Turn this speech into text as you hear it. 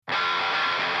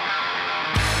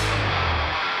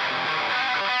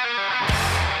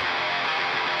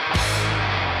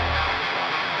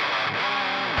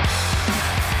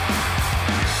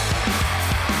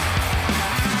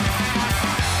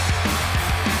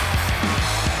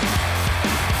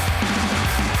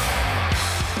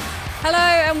Hello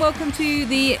and welcome to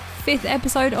the 5th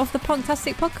episode of the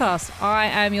Punktastic podcast. I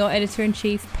am your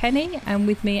editor-in-chief, Penny, and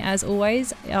with me, as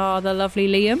always, are the lovely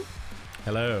Liam.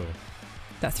 Hello.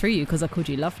 That threw you because I called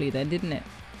you lovely then, didn't it?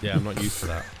 Yeah, I'm not used to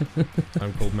that.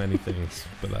 I'm called many things,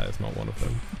 but that is not one of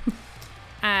them.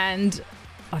 And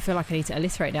I feel like I need to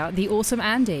alliterate now. The awesome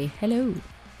Andy. Hello.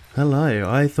 Hello.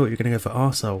 I thought you were going to go for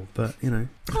arsehole, but, you know.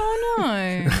 Oh, no.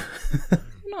 I'm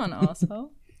not an arsehole.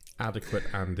 Adequate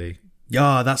Andy.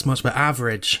 Yeah, that's much better.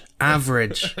 Average.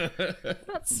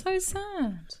 That's so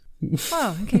sad.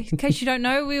 Well, in case you don't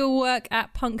know, we all work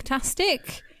at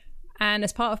Punktastic. And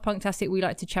as part of Punktastic, we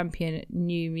like to champion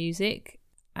new music.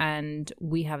 And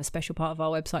we have a special part of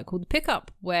our website called The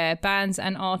Pickup, where bands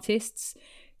and artists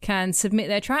can submit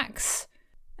their tracks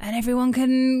and everyone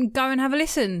can go and have a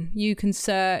listen. You can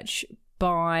search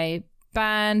by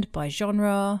band, by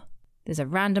genre. There's a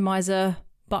randomizer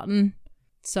button.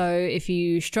 So if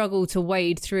you struggle to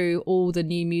wade through all the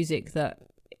new music that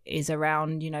is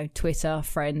around, you know, Twitter,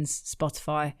 Friends,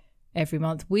 Spotify every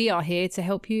month, we are here to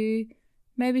help you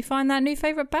maybe find that new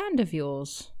favourite band of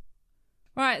yours.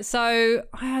 Right, so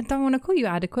I don't want to call you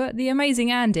adequate. The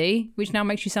amazing Andy, which now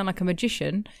makes you sound like a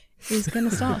magician, is going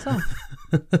to start us off.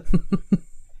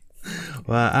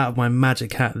 Well, out of my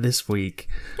magic hat this week,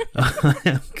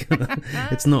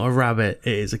 it's not a rabbit,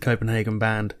 it is a Copenhagen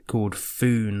band called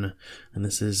Foon, and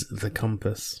this is The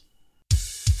Compass.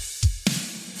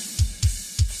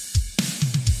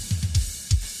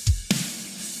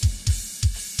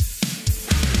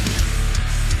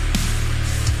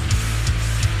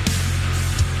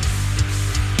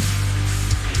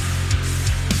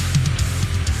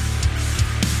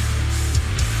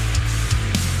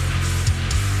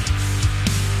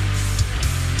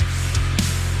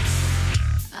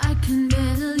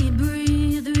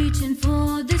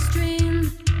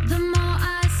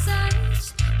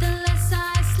 The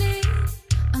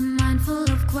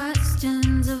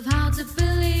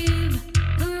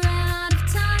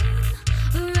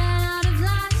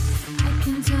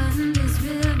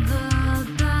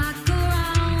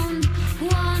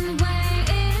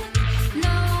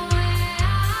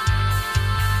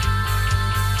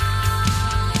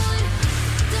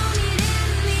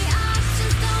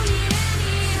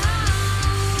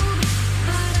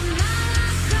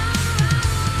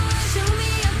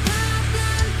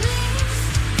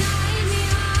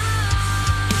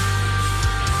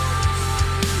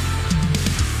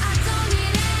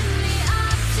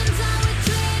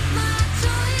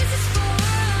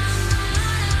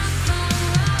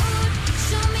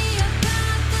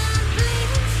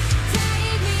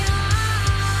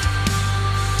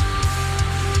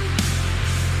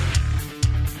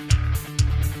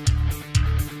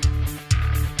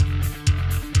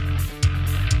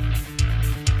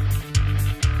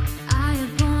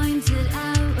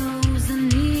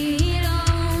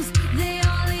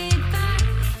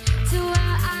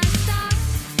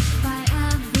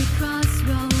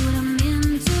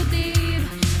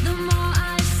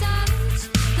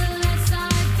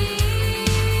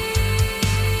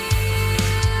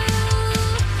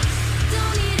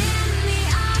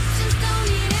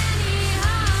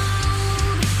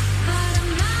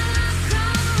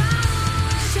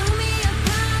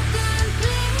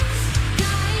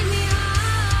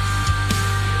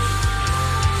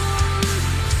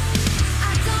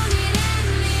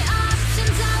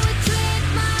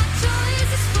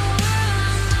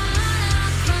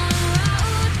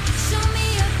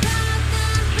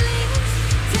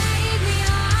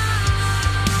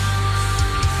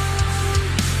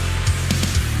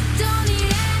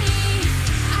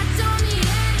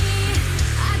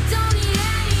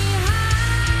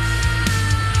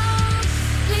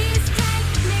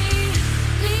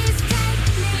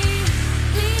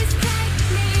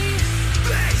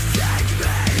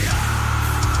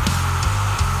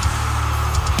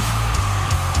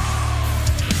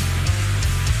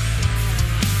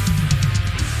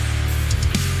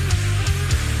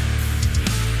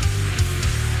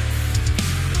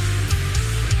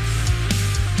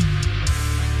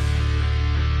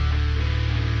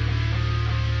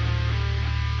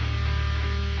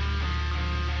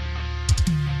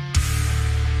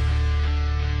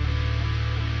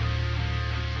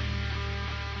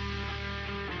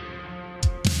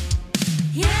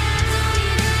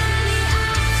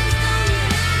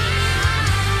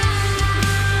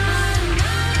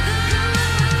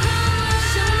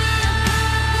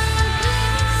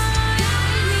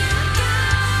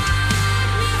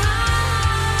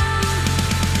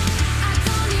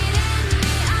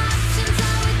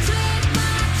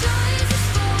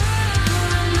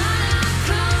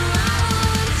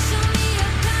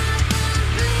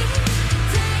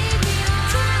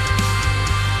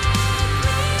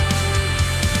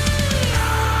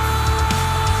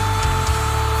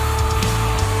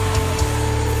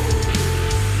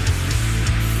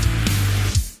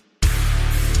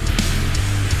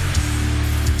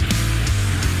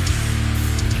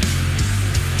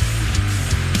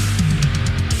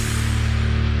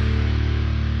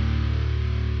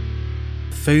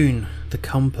Foon, The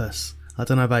Compass. I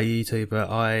don't know about you two, but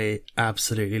I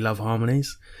absolutely love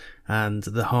harmonies. And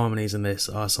the harmonies in this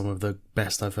are some of the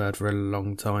best I've heard for a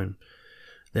long time.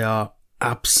 They are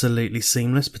absolutely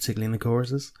seamless, particularly in the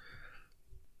choruses.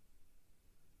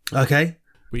 Okay.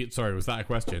 Sorry, was that a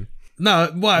question?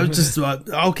 No, well, just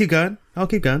I'll keep going.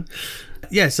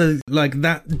 Yeah, so like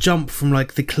that jump from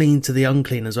like the clean to the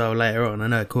unclean as well later on. I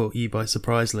know it caught you by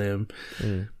surprise, Liam.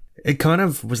 It kind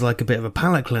of was like a bit of a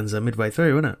palate cleanser midway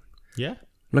through, wasn't it? Yeah.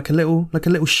 Like a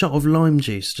little shot of lime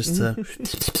juice just to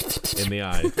In the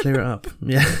eye. clear it up.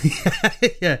 Yeah.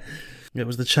 Yeah. It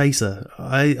was the chaser.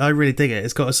 I really dig it.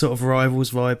 It's got a sort of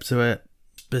Rivals vibe to it.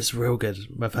 It's real good.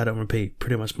 I've had it on repeat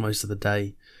pretty much most of the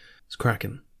day. It's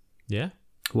cracking. Yeah.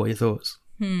 What are your thoughts?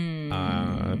 Penny,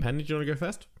 do you want to go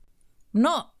first? I'm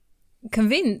not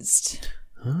convinced.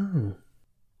 Oh.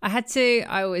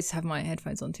 I always have my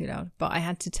headphones on too loud, but I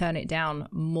had to turn it down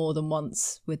more than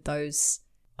once with those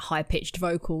high-pitched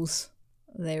vocals.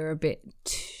 They were a bit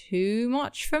too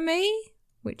much for me,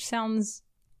 which sounds,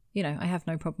 I have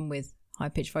no problem with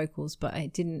high-pitched vocals, but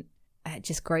it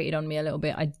just grated on me a little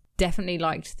bit. I definitely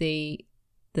liked the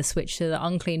switch to the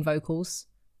unclean vocals.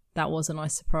 That was a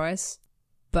nice surprise,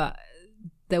 but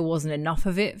there wasn't enough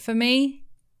of it for me,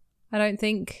 I don't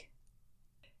think.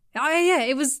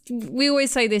 It was. We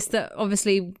always say this, that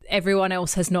obviously everyone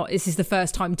else has not. This is the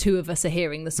first time two of us are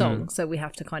hearing the song, so we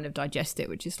have to kind of digest it,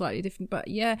 which is slightly different. But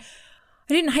yeah,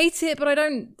 I didn't hate it, but I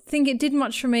don't think it did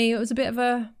much for me. It was a bit of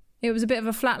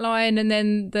a flat line, and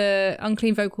then the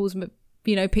unclean vocals,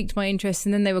 piqued my interest,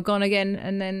 and then they were gone again,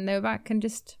 and then they were back, and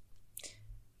just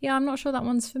I'm not sure that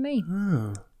one's for me.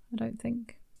 Oh. I don't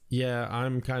think. Yeah,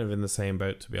 I'm kind of in the same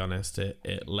boat, to be honest.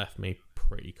 It left me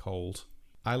pretty cold.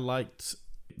 I liked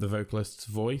the vocalist's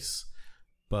voice,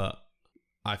 but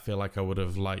I feel like I would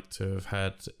have liked to have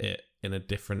heard it in a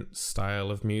different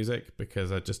style of music,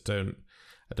 because I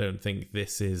don't think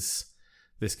this is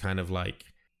this kind of like,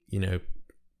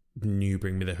 new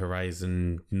Bring Me the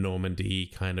Horizon, Normandy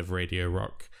kind of radio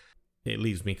rock. It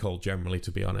leaves me cold generally,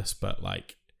 to be honest, but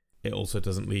like it also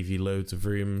doesn't leave you loads of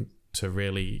room to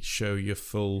really show your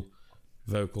full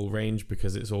vocal range,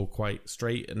 because it's all quite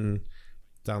straight and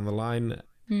down the line.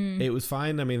 It was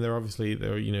fine. I mean,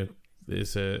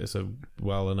 it's a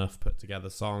well enough put together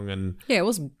song, and it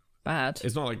wasn't bad.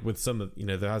 It's not like with some of,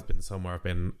 there has been some where I've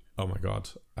been, oh my god,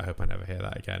 I hope I never hear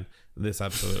that again. This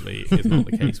absolutely is not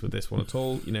the case with this one at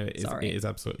all. It is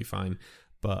absolutely fine,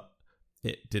 but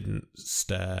it didn't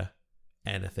stir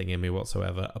anything in me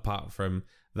whatsoever, apart from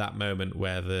that moment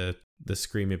where the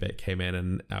screamy bit came in,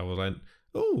 and I was like,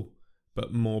 oh,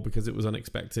 but more because it was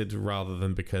unexpected rather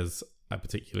than because I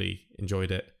particularly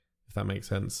enjoyed it, if that makes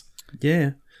sense.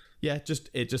 Yeah. Yeah,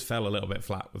 it just fell a little bit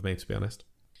flat with me, to be honest.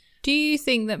 Do you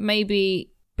think that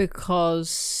maybe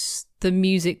because the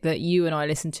music that you and I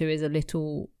listen to is a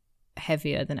little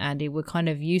heavier than Andy, we're kind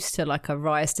of used to like a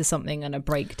rise to something and a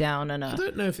breakdown and I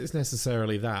don't know if it's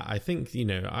necessarily that. I think,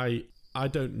 I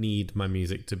don't need my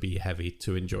music to be heavy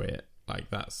to enjoy it. Like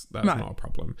that's right. Not a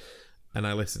problem. And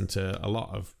I listen to a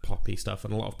lot of poppy stuff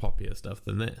and a lot of poppier stuff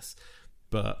than this.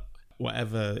 But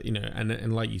whatever,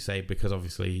 and like you say, because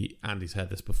obviously Andy's heard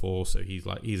this before, so he's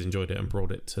enjoyed it and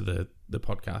brought it to the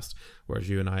podcast, whereas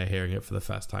you and I are hearing it for the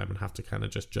first time and have to kind of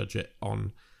just judge it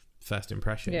on first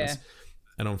impressions. Yeah.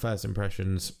 And on first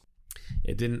impressions,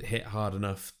 it didn't hit hard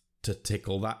enough to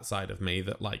tickle that side of me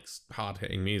that likes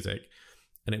hard-hitting music,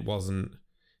 and it wasn't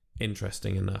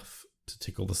interesting enough to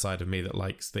tickle the side of me that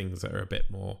likes things that are a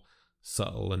bit more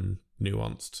subtle and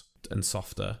nuanced and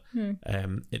softer.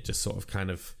 It just sort of kind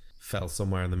of fell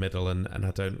somewhere in the middle, and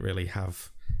I don't really have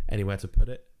anywhere to put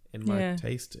it in my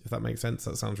taste, if that makes sense.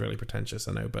 That sounds really pretentious,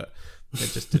 I know, but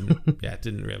it just didn't it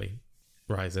didn't really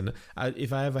rise in.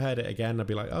 If I ever heard it again, I'd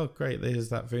be like, oh great, there's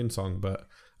that Foon song, but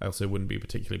I also wouldn't be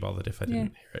particularly bothered if I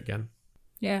didn't hear it again.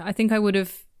 Yeah, I think I would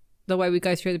have, the way we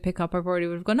go through the pickup, I probably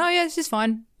would have gone, oh yeah, this is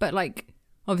fine, but like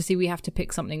obviously we have to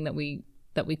pick something that we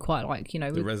quite like, It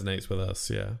resonates with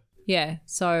us, yeah. Yeah,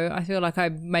 so I feel like I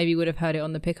maybe would have heard it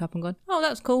on the pickup and gone, oh,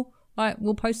 that's cool. Like,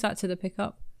 we'll post that to the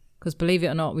pickup. Because believe it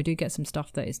or not, we do get some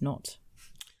stuff that is not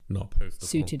postable,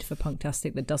 suited for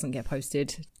Punktastic, that doesn't get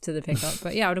posted to the pickup.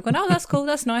 But yeah, I would have gone, oh, that's cool,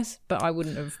 that's nice. But I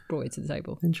wouldn't have brought it to the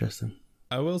table. Interesting.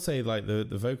 I will say, like, the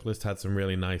vocalist had some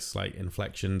really nice, like,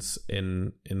 inflections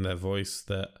in their voice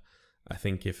that I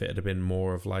think if it had been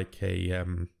more of like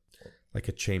a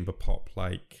chamber pop,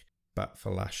 like Bat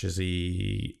for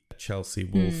Lashes-y, Chelsea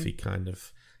Wolfy kind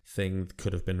of thing,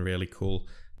 could have been really cool.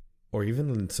 Or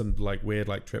even some like weird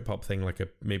like trip hop thing, like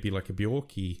maybe like a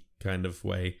Bjorky kind of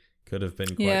way, could have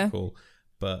been quite cool.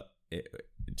 But it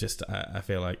just, I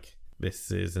feel like this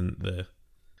isn't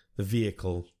the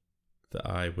vehicle that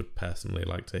I would personally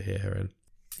like to hear her in.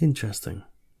 Interesting.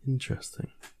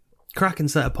 Cracking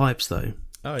set of pipes, though.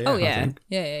 Oh yeah. Oh yeah.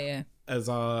 Yeah. As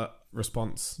our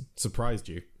response surprised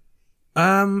you?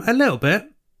 A little bit.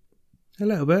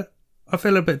 I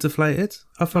feel a bit deflated.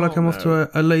 I feel like I'm off to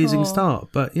a losing start,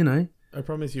 but you know. I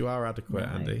promise you are adequate,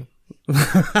 Right. Andy.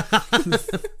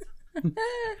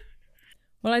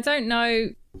 Well, I don't know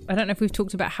if we've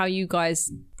talked about how you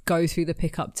guys go through the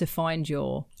pickup to find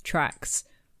your tracks,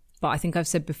 but I think I've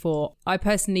said before, I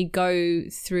personally go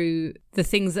through the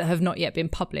things that have not yet been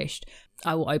published.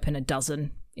 I will open a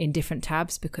dozen in different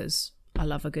tabs because I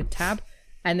love a good tab.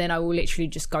 And then I will literally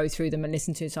just go through them and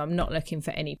listen to it. So I'm not looking for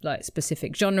any like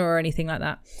specific genre or anything like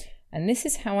that. And this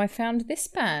is how I found this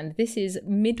band. This is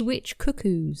Midwich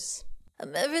Cuckoos.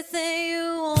 I'm everything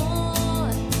you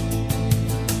want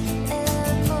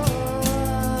and more.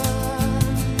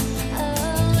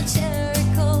 I'm a cherry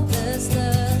colas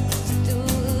love to do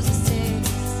the things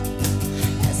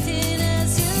as thin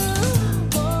as you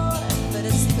want, but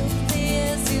as filthy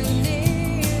as you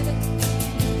need.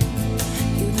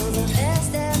 You know the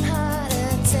best and heart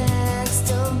attacks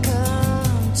don't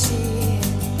come cheap.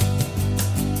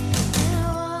 And I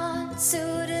want to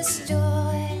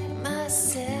destroy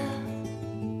myself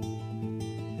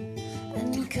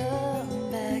and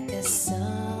come back as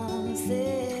something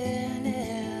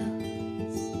else.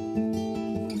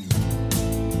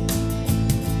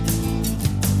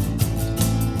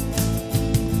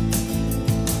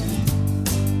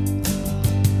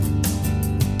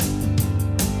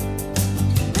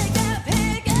 Make that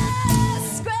pig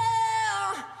ass squeal,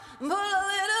 pull a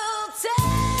little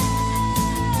tail.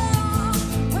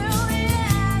 We're only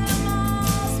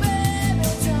animals, baby,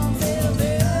 don't feel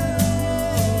bad.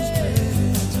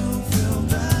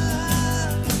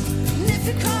 And if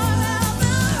you call out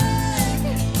the wreck,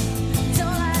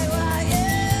 don't like what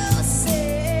you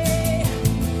say.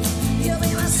 You'll be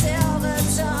my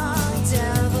silver-tongued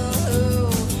devil who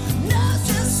knows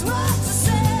just what to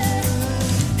say.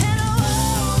 And I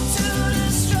want to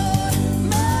destroy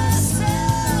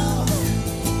myself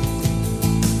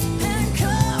and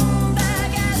come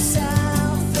back as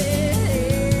something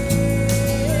else.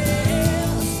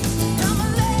 I'm a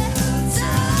little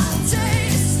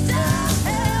taste of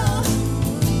hell.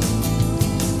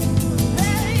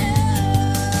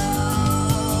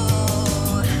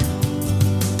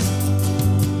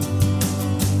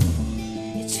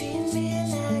 You treat me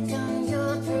like I'm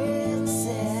your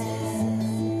princess.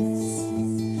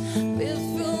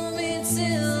 Before me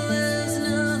till there's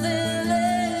nothing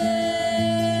left.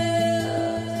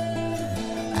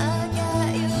 I got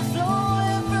you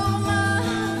flowing from my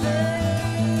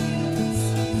veins.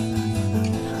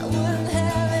 I wouldn't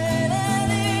have it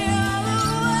any other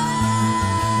way.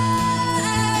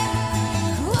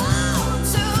 Want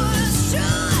to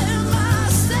destroy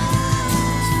myself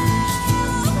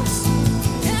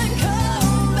and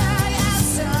come back as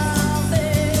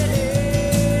something else.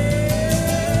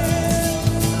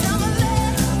 I'm a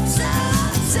little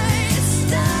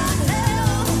taste of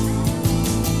hell.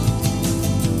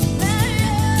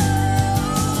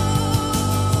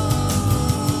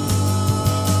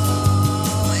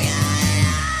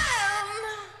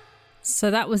 So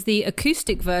that was the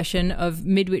acoustic version of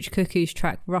Midwich Cuckoo's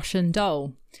track Russian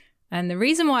Doll. And the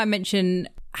reason why I mention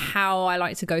how I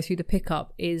like to go through the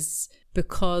pickup is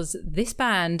because this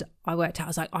band I worked out, I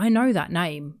was like, I know that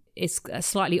name. It's a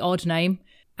slightly odd name.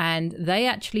 And they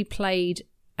actually played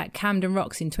at Camden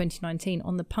Rocks in 2019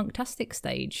 on the Punktastic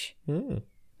stage. And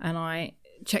I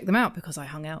checked them out because I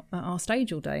hung out at our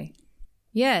stage all day.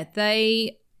 Yeah,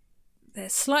 they're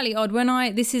slightly odd.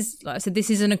 This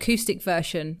is an acoustic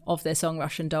version of their song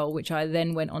Russian Doll, which I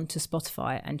then went onto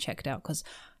Spotify and checked out because,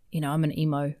 you know, I'm an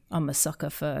emo. I'm a sucker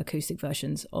for acoustic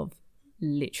versions of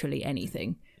literally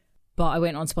anything. But I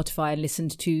went on Spotify and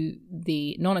listened to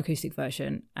the non-acoustic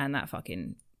version, and that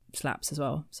fucking slaps as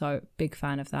well. So big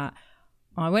fan of that.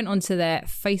 I went onto their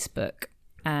Facebook,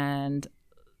 and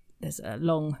there's a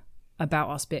long about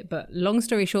us bit, but long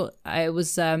story short, it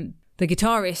was the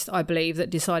guitarist, I believe, that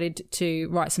decided to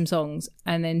write some songs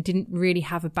and then didn't really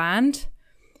have a band.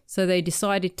 So they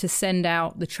decided to send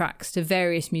out the tracks to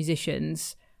various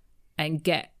musicians and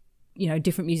get, you know,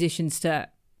 different musicians to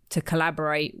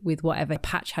collaborate with whatever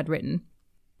Patch had written.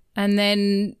 And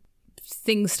then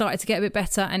things started to get a bit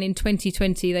better. And in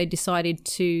 2020, they decided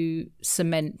to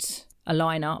cement a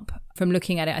lineup. From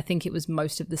looking at it, I think it was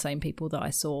most of the same people that I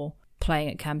saw playing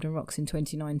at Camden Rocks in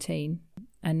 2019.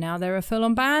 And now they're a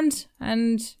full-on band.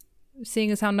 And seeing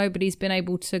as how nobody's been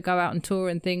able to go out and tour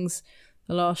and things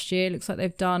the last year, looks like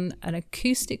they've done an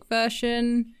acoustic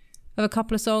version of a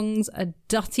couple of songs, a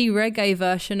dutty reggae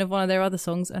version of one of their other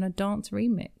songs, and a dance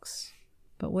remix.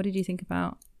 But what did you think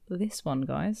about this one,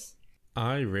 guys?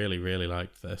 I really, really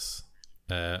liked this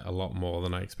a lot more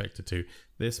than I expected to.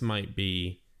 This might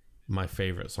be my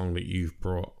favourite song that you've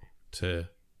brought to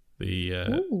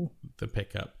the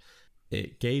pickup.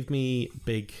 It gave me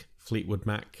big Fleetwood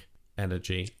Mac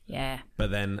energy. Yeah.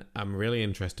 But then I'm really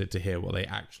interested to hear what they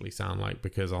actually sound like,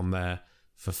 because on there,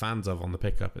 for fans of on the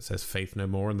pickup, it says Faith No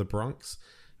More in the Bronx,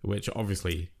 which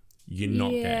obviously you're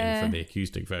not getting from the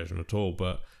acoustic version at all,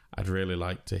 but I'd really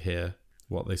like to hear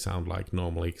what they sound like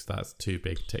normally, because that's two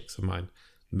big ticks of mine.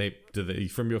 Maybe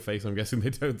from your face, I'm guessing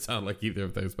they don't sound like either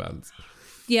of those bands.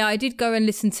 Yeah, I did go and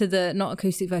listen to the not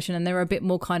acoustic version, and they were a bit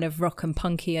more kind of rock and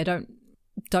punky. I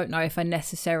don't know if I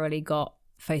necessarily got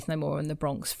Faith No More in the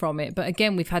Bronx from it. But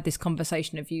again, we've had this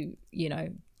conversation of you know,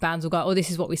 bands will go, oh, this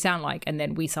is what we sound like. And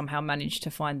then we somehow manage to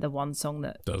find the one song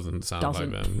that doesn't sound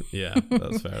like them. Yeah,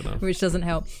 that's fair enough. Which doesn't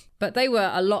help. But they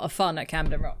were a lot of fun at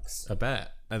Camden Rocks. I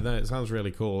bet. And then it sounds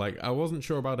really cool. Like, I wasn't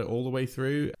sure about it all the way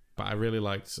through, but I really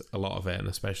liked a lot of it. And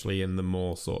especially in the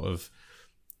more sort of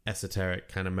esoteric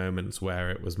kind of moments where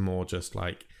it was more just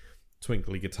like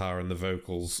twinkly guitar and the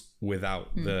vocals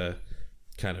without the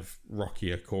kind of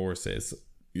rockier choruses.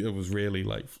 It was really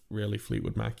like really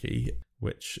Fleetwood Mac-y,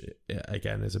 which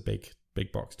again is a big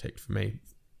box tick for me.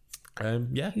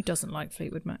 Yeah. Who doesn't like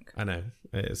Fleetwood Mac? I know.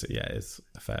 It's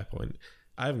a fair point.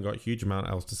 I haven't got a huge amount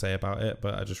else to say about it,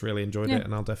 but I just really enjoyed it,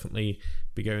 and I'll definitely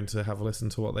be going to have a listen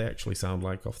to what they actually sound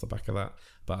like off the back of that.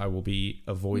 But I will be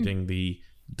avoiding the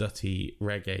dutty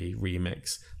reggae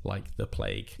remix like the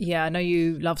plague. Yeah, I know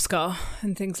you love ska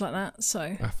and things like that, so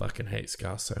I fucking hate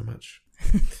ska so much.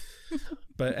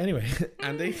 But anyway,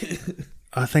 Andy.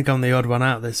 I think I'm the odd one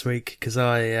out this week because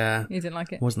I you didn't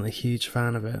like it. Wasn't a huge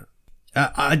fan of it.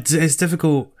 It's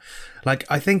difficult. Like,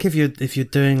 I think if you're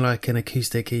doing like an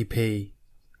acoustic EP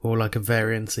or like a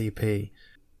variant EP,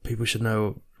 people should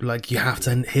know. Like, you have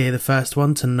to hear the first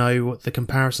one to know what the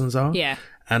comparisons are. Yeah.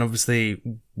 And obviously,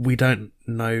 we don't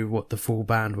know what the full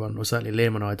band one, or certainly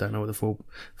Liam and I don't know what the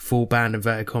full band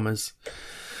inverted commas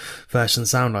version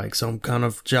sound like. So I'm kind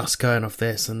of just going off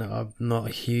this, and I'm not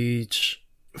a huge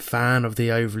fan of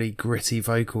the overly gritty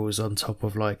vocals on top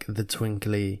of like the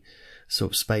twinkly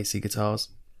sort of spacey guitars.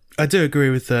 I do agree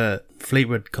with the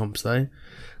Fleetwood comps though.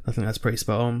 I think that's pretty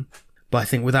spot on. But I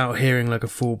think without hearing like a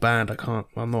full band,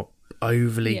 I'm not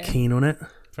overly keen on it.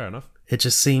 Fair enough. It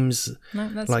just seems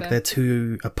like they're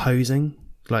too opposing,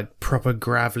 like proper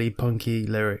gravelly, punky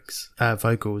lyrics,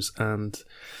 vocals, and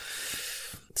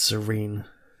serene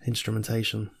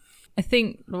instrumentation. I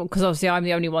think, because obviously I'm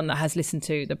the only one that has listened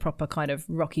to the proper kind of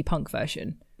rocky punk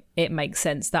version, it makes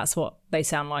sense. That's what they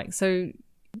sound like. So,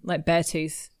 like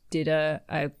Beartooth did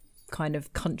a kind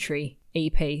of country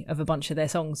EP of a bunch of their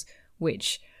songs,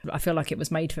 which I feel like it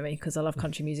was made for me because I love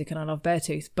country music and I love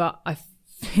Beartooth. But I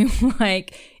feel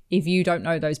like if you don't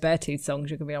know those Beartooth songs,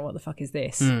 you're going to be like, what the fuck is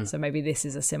this? So maybe this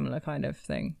is a similar kind of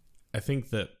thing. I think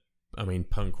that, I mean,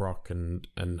 punk rock and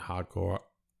hardcore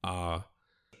are,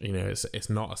 you know, it's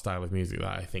not a style of music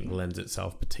that I think lends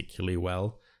itself particularly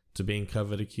well to being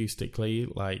covered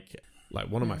acoustically. Like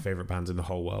one of my favourite bands in the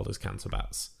whole world is Cancer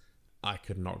Bats. I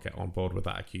could not get on board with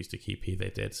that acoustic EP they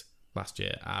did last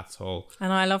year at all.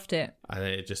 And I loved it.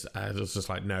 I was just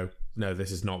like, no,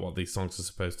 this is not what these songs are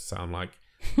supposed to sound like.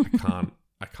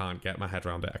 I can't get my head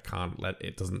around it.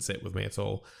 It doesn't sit with me at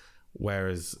all.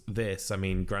 Whereas this, I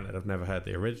mean, granted, I've never heard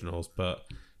the originals, but,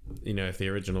 you know, if the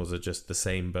originals are just the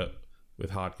same but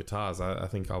with hard guitars, I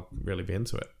think I'll really be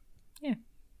into it. Yeah.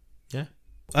 Yeah.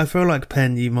 I feel like,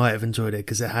 Penn, you might have enjoyed it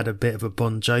because it had a bit of a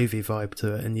Bon Jovi vibe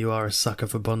to it, and you are a sucker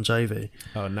for Bon Jovi.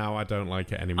 Oh, now I don't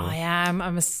like it anymore. I am.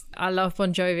 I love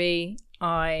Bon Jovi.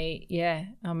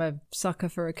 I'm a sucker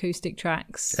for acoustic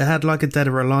tracks. It had like a Dead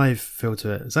or Alive feel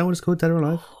to it. Is that what it's called, Dead or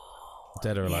Alive?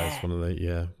 Dead or Alive is one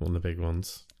of the big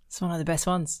ones. It's one of the best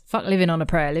ones. Fuck Living on a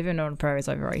Prayer. Living on a Prayer is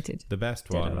overrated. The best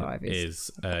one is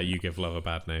You Give Love a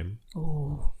Bad Name.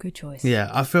 Oh, good choice.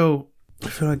 Yeah, I feel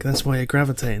like that's why you're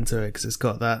gravitating to it, because it's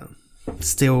got that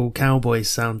steel cowboy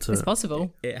sound to it. It's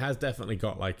possible. It has definitely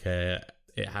got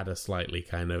it had a slightly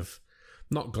kind of,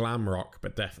 not glam rock,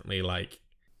 but definitely like,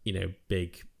 you know,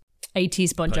 big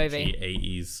 80s Bon Jovi.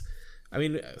 80s. I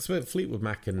mean, so Fleetwood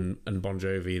Mac and Bon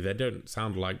Jovi, they don't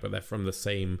sound alike, but they're from the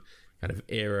same kind of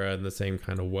era and the same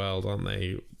kind of world, aren't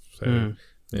they? So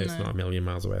it's not a million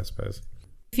miles away, I suppose.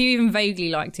 If you even vaguely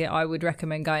liked it, I would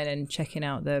recommend going and checking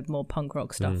out the more punk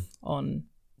rock stuff on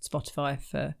Spotify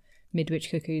for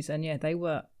Midwich Cuckoos. And yeah,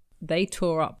 they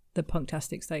tore up the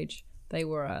Punktastic stage. They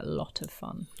were a lot of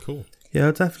fun. Cool. Yeah,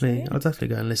 I'll definitely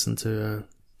go and listen to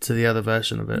the other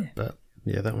version of it. But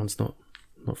Yeah, that one's not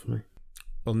for me.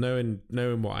 Well, knowing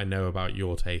what I know about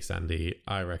your taste, Andy,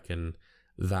 I reckon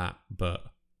that, but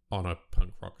on a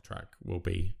punk rock track, will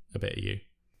be a bit of you.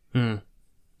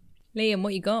 Liam,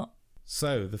 what you got?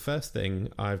 So the first thing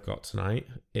I've got tonight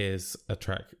is a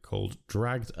track called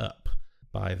Dragged Up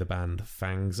by the band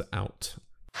Fangs Out.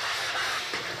 As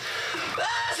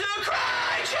you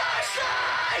cry, just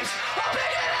lives, I'm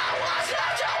picking out what's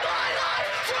left of my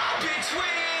life from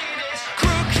between its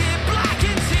crooked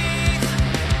blackened teeth.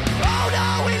 Oh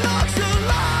no, he looks a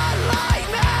lot like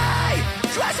me,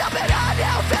 dressed up in a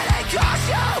new fitting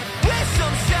costume with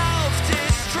some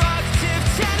self-destructive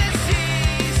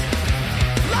tendencies.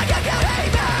 Like a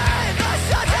guilty man, the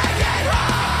sun's hanging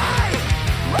high.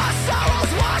 My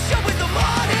sorrows wash up with the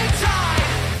morning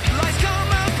tide. Lights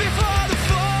come up before the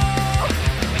fall.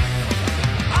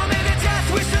 I'm in a death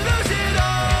wish to lose it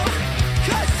all.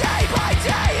 'Cause day by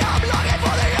day I'm looking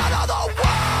for the end of the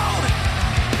world.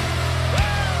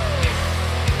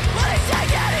 But it's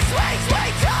taking its sweet,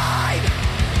 sweet time.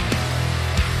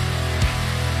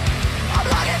 I'm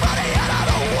looking for the end of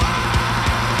the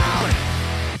world.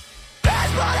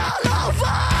 There's blood all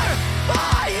over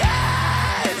my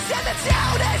hands, and the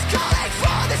town is calling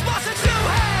for this monster to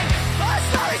hang. A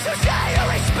story's to say, or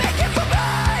he's speaking for me.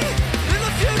 And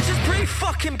the future's pretty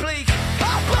fucking bleak.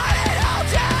 I'll burn it all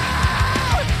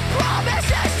down.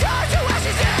 Promises turn to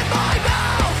ashes in my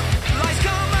mouth. Lights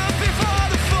come up before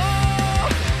the fall.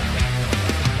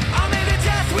 I'm in a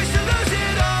death wish to lose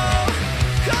it all.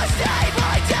 'Cause day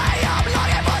by day I'm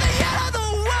looking for the end of the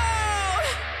world.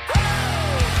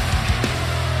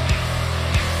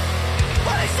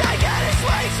 But it's taking its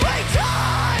sweet, sweet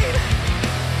time.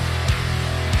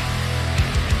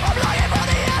 I'm looking for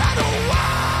the end of the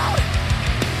world.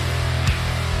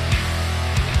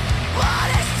 But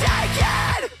it's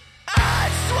taking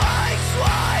its sweet,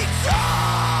 sweet time.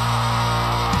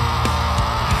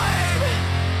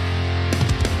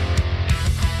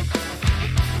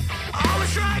 I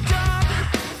was dragged up.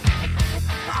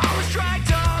 I was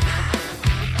dragged up.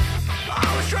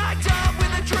 I was dragged up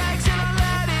with the dregs and I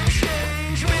let it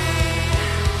change me.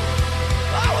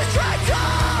 I was dragged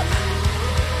up.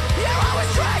 Yeah, I was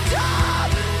dragged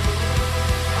up.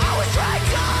 I was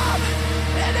dragged up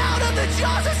and out of the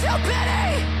jaws of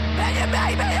self-pity, and you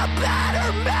made me a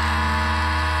better man.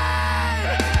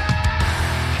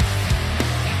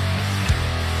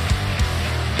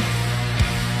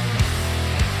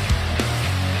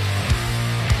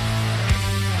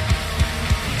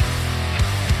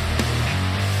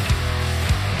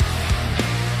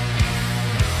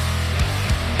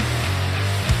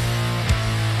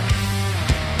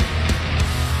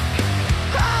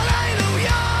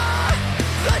 Hallelujah,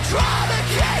 the drama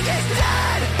king is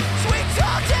dead. Sweet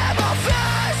talk devil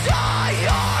fist,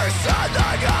 yours and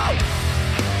the goat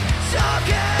took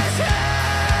his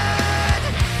head.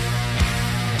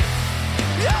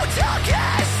 You took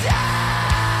his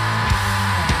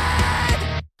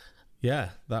head. Yeah,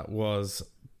 that was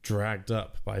Dragged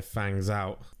Up by Fangs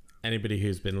Out. Anybody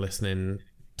who's been listening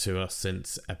to us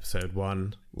since episode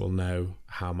 1 will know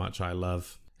how much I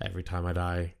love Every Time I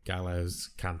Die, Gallows,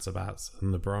 Cancer Bats,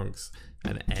 and The Bronx,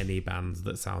 and any bands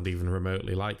that sound even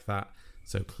remotely like that.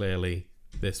 So clearly,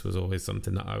 this was always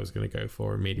something that I was going to go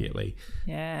for immediately.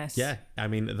 Yes. Yeah, I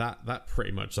mean, that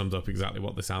pretty much sums up exactly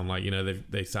what they sound like. You know,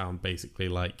 they sound basically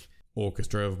like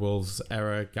Orchestra of Wolves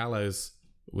era Gallows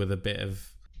with a bit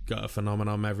of Gutter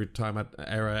Phenomenon Every Time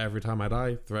I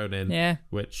Die thrown in. Yeah.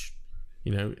 Which,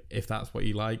 you know, if that's what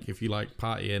you like, if you like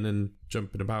partying and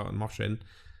jumping about and moshing,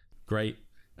 great.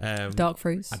 Dark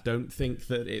Fruits. I don't think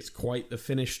that it's quite the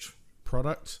finished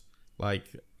product.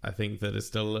 Like, I think that it's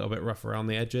still a little bit rough around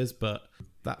the edges, but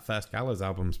that first Gallows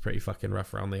album's pretty fucking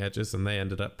rough around the edges, and they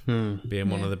ended up being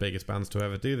one of the biggest bands to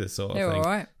ever do this sort of They're thing. all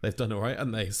right. They've done all right,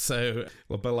 haven't they? So,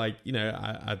 but like, you know,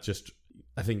 I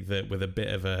think that with a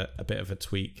bit of a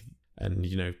tweak and,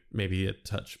 you know, maybe a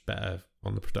touch better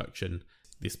on the production,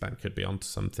 this band could be onto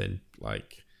something.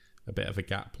 Like a bit of a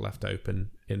gap left open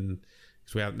in.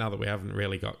 Because we have, now that we haven't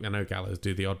really got, I know Gallows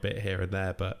do the odd bit here and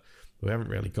there, but we haven't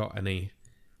really got many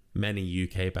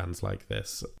UK bands like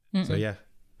this. So yeah,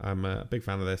 I'm a big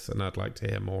fan of this, and I'd like to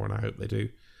hear more, and I hope they do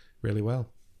really well.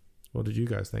 What did you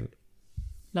guys think?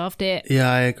 Loved it.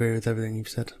 Yeah, I agree with everything you've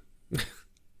said.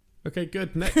 Okay,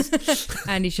 good. Next.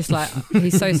 And he's just like,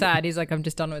 he's so sad. He's like, I'm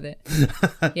just done with it.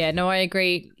 Yeah, no, I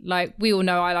agree. Like, we all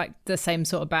know I like the same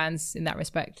sort of bands in that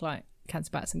respect, like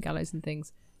Cancer Bats and Gallows and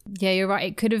things. Yeah, you're right.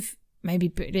 It could have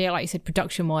maybe, yeah, like you said,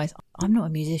 production wise, I'm not a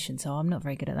musician, so I'm not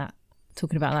very good at that,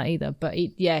 talking about that either. But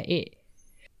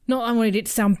not I wanted it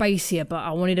to sound bassier, but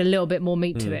I wanted a little bit more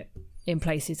meat to it in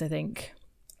places, I think.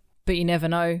 But you never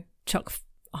know. chuck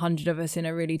 100 of us in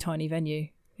a really tiny venue,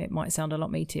 it might sound a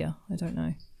lot meatier. I don't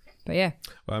know. But yeah.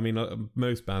 Well, I mean,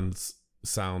 most bands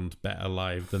sound better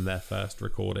live than their first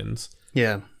recordings.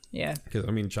 Yeah. Yeah. Because,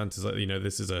 I mean, chances are,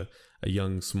 this is a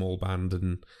young, small band,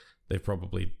 and they've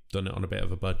probably done it on a bit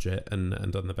of a budget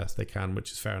and done the best they can,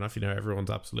 which is fair enough. Everyone's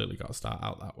absolutely got to start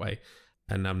out that way.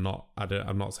 And I'm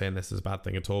not saying this is a bad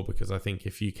thing at all, because I think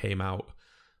if you came out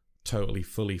totally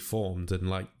fully formed and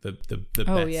like the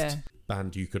best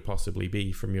band you could possibly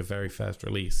be from your very first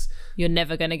release, you're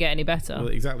never going to get any better. Well,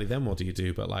 exactly. Then what do you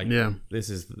do? But like, this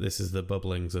is the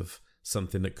bubblings of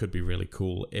something that could be really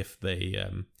cool if they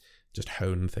just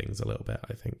hone things a little bit,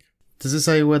 I think. Does it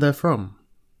say where they're from,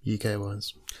 UK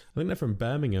wise? I think they're from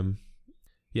Birmingham.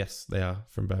 Yes, they are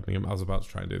from Birmingham. I was about to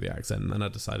try and do the accent, and then I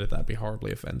decided that'd be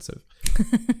horribly offensive.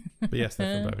 But yes,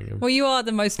 they're from Birmingham. Well, you are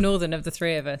the most northern of the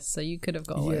three of us, so you could have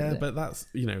got away with it. But that's,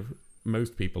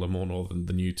 most people are more northern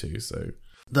than you two, so...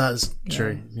 That's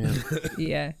true, yeah.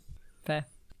 Yeah, fair.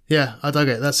 Yeah, I dug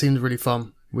it. That seemed really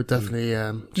fun. We'd definitely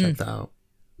check that out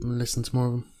and listen to more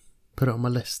of them. Put it on my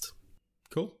list.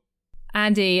 Cool.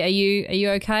 Andy, are you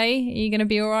okay? Are you going to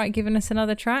be all right giving us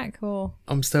another track, or?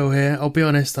 I'm still here. I'll be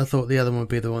honest, I thought the other one would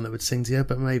be the one that would sing to you,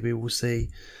 but maybe we'll see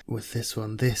with this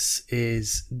one. This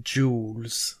is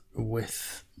Jules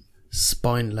with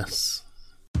Spineless.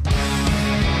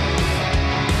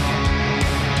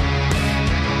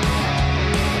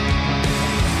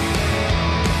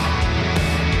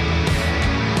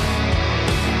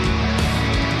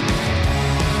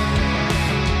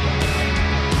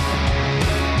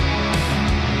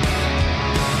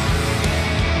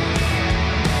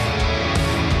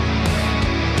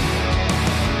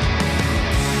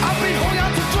 I've been hung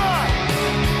out to dry.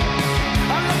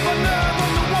 I left my nerve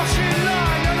on the washing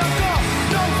line, and I've got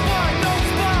no spine, no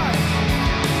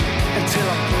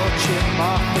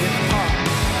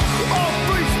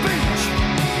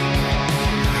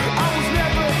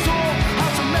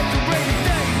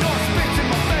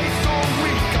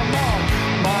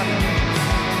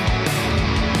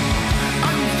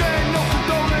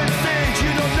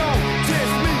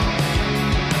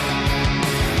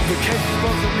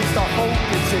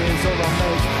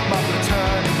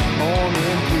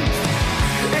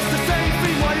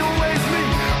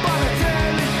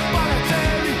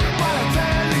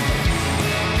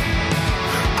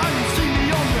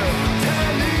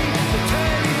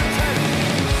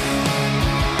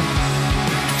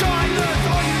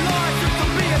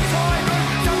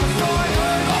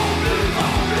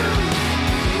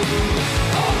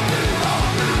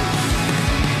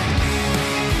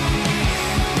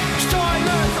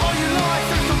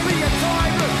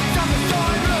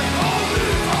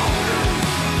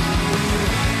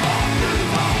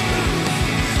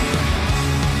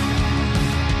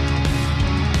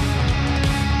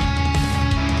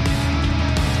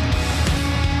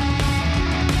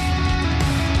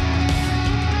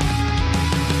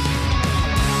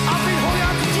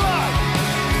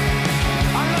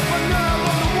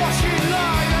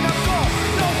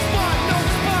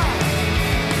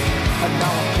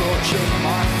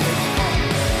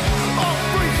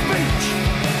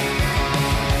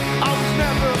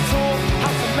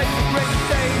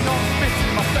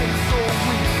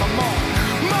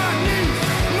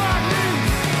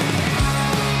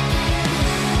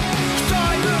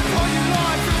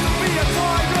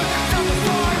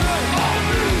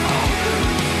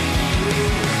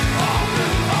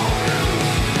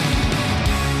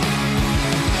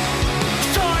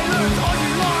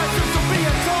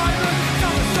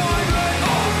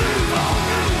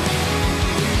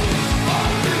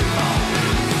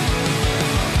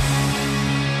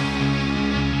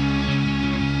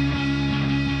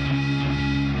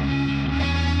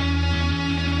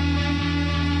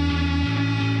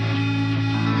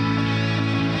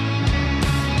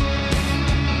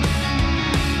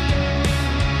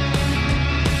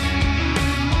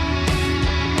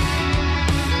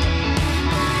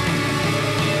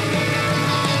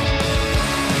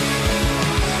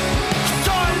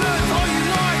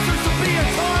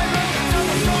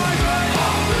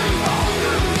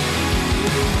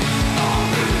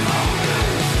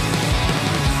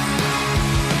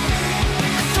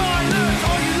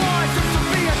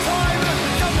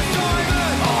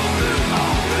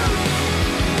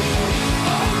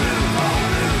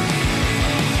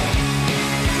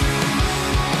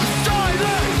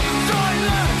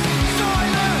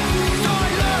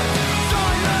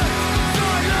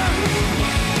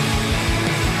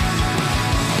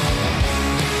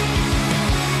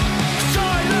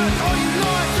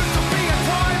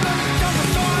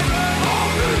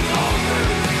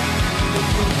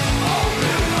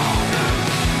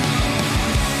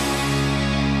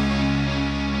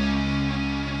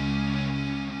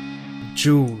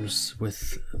Jules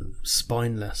with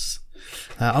Spineless.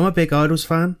 I'm a big Idols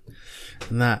fan,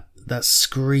 and that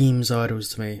screams Idols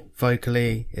to me.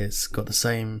 Vocally, it's got the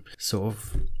same sort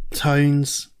of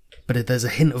tones, but there's a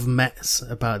hint of mess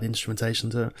about the instrumentation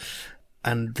to it.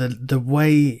 And the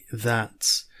way that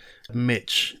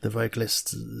Mitch, the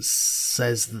vocalist,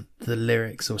 says the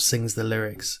lyrics or sings the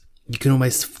lyrics, you can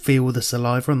almost feel the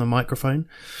saliva on the microphone.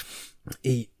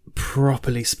 He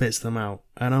properly spits them out,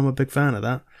 and I'm a big fan of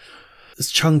that. It's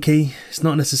chunky, it's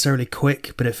not necessarily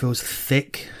quick, but it feels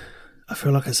thick. I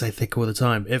feel like I say thick all the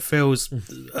time. It feels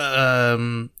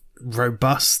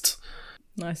robust.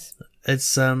 Nice.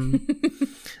 It's I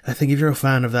think if you're a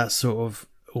fan of that sort of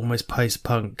almost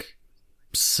post-punk,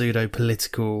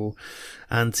 pseudo-political,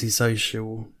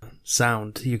 anti-social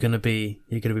sound, you're gonna be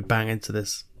bang into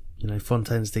this. You know,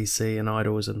 Fontaines DC and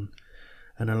Idols and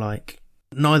alike.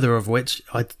 Neither of which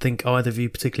I think either of you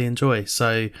particularly enjoy.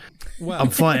 So Well, I'm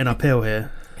fighting uphill here.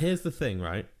 here's the thing,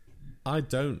 right? I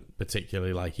don't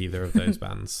particularly like either of those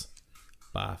bands,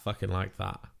 but I fucking like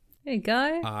that. There you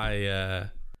go.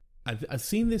 I've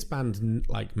seen this band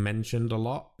like mentioned a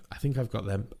lot. I think I've got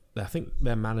them. I think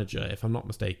their manager, if I'm not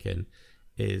mistaken,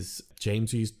 is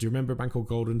James. Do you remember a band called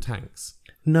Golden Tanks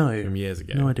No. from years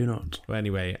ago? No, I do not. Well,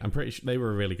 anyway, I'm pretty sure they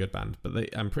were a really good band, but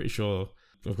I'm pretty sure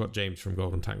I've got James from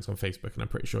Golden Tanks on Facebook, and I'm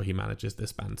pretty sure he manages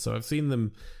this band. So I've seen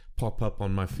them pop up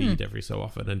on my feed every so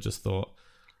often, and just thought,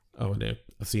 oh no,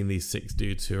 I've seen these 6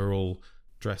 dudes who are all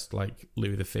dressed like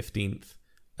Louis XV,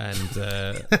 and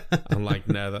I'm like,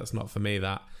 no, that's not for me.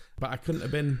 That, but I couldn't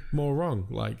have been more wrong.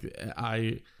 Like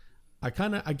I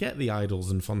get the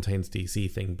Idols and Fontaines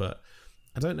DC thing, but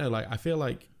I don't know. Like I feel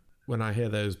like when I hear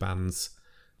those bands,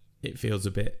 it feels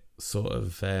a bit sort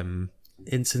of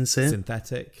Insincere.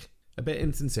 synthetic, a bit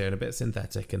insincere and a bit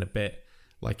synthetic and a bit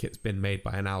like it's been made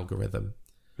by an algorithm.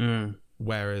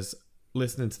 Whereas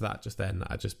listening to that just then,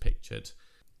 I just pictured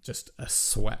just a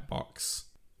sweatbox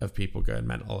of people going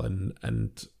mental,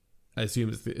 and I assume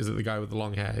is it the guy with the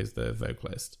long hair who's the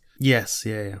vocalist? Yes,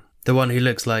 yeah. The one who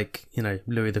looks like,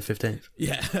 Louis XV.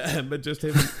 Yeah, but just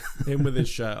him with his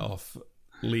shirt off,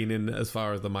 leaning as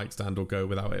far as the mic stand will go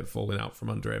without it falling out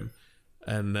from under him,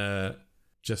 and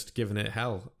just giving it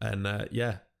hell. And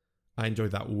yeah, I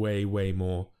enjoyed that way, way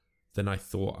more than I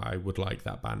thought I would like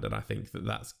that band. And I think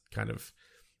that's kind of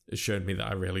shown me that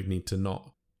I really need to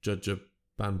not judge a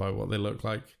band by what they look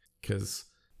like, because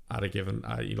I'd have given,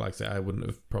 like I say, I wouldn't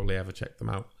have probably ever checked them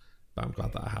out. But I'm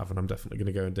glad that I have, and I'm definitely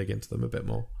going to go and dig into them a bit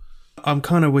more. I'm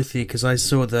kind of with you, because I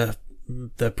saw the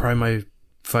promo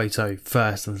photo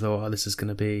first and thought, oh, this is going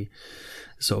to be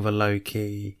sort of a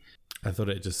low-key I thought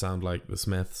it'd just sound like the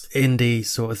Smiths. indie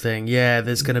sort of thing. Yeah,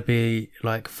 there's going to be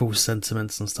like false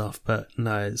sentiments and stuff, but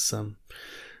no,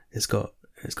 it's got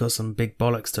some big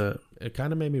bollocks to it. It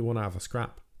kind of made me want to have a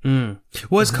scrap.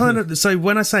 Well, it's kind of, so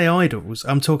when I say Idols,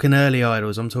 I'm talking early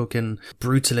Idols. I'm talking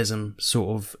Brutalism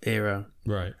sort of era,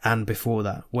 Right. and before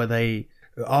that, where they,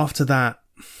 after that,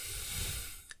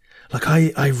 like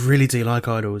I really do like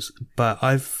Idols, but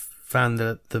I've found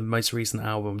the most recent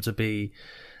album to be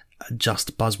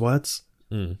just buzzwords.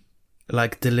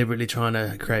 Like deliberately trying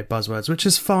to create buzzwords, which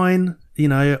is fine.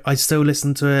 I still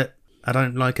listen to it. I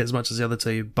don't like it as much as the other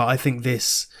two, but I think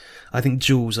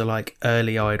Jules are like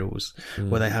early Idols,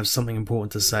 where they have something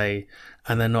important to say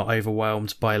and they're not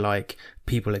overwhelmed by like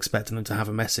people expecting them to have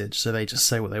a message, so they just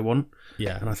say what they want.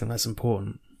 Yeah. And I think that's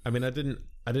important. I mean, I didn't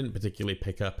particularly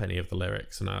pick up any of the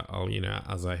lyrics, and I'll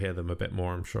as I hear them a bit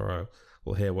more, I'm sure I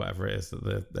will hear whatever it is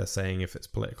that they're saying, if it's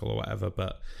political or whatever.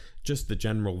 But just the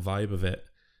general vibe of it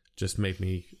just made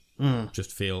me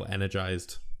just feel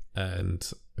energized, and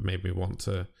it made me want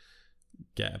to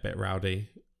get a bit rowdy.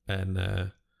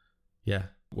 And yeah,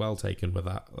 well taken with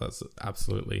that. That's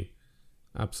absolutely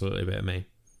a bit of me.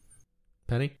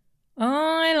 Penny?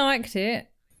 I liked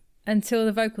it until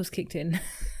the vocals kicked in,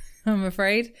 I'm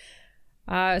afraid.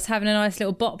 I was having a nice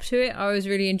little bop to it. I was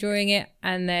really enjoying it.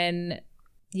 And then,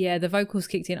 yeah, the vocals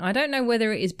kicked in. I don't know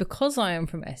whether it is because I am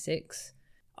from Essex.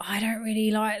 I don't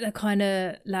really like the kind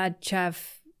of lad chav,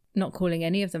 not calling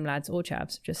any of them lads or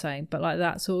chavs, just saying, but like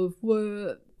that sort of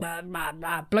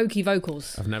blokey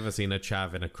vocals. I've never seen a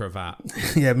chav in a cravat.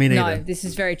 Yeah, me neither. No, this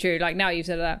is very true. Like now you've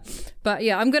said that. But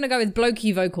yeah, I'm going to go with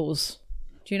blokey vocals.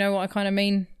 Do you know what I kind of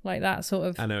mean? Like that sort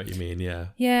of. I know what you mean, yeah.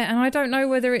 Yeah, and I don't know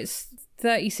whether it's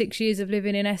 36 years of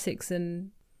living in Essex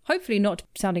and hopefully not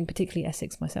sounding particularly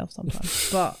Essex myself sometimes.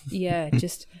 But yeah,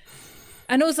 just.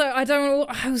 And also, I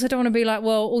also don't want to be like,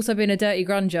 well, also being a dirty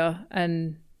grunger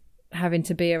and having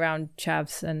to be around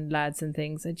chavs and lads and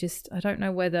things. I don't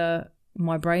know whether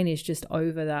my brain is just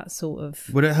over that sort of.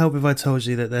 Would it help if I told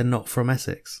you that they're not from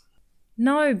Essex?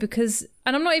 No, because,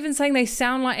 and I'm not even saying they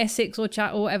sound like Essex or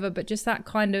Chat or whatever, but just that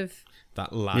kind of,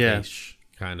 That laddish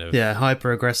kind of Yeah,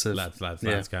 hyper aggressive. lads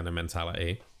Yeah. kind of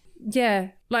mentality. yeah,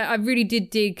 like I really did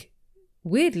dig.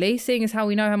 Weirdly, seeing as how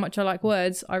we know how much I like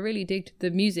words, I really digged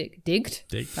the music. Digged?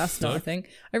 That's not a Dug? thing.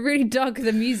 I really dug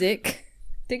the music.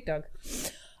 Dug.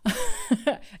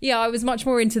 Yeah, I was much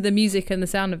more into the music and the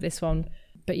sound of this one.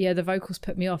 But yeah, the vocals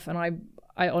put me off. And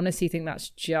I honestly think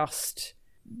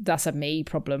that's a me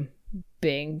problem,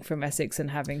 being from Essex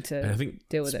and having to And I think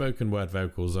deal with it. spoken word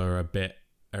vocals are a bit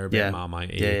Yeah.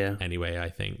 Marmite-y Yeah. anyway. I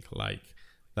think like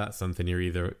that's something you're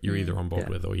either on board Yeah.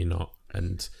 with or you're not,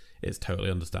 and it's totally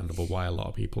understandable why a lot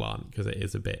of people aren't, because it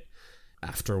is a bit.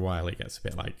 After a while, it gets a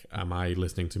bit like, am I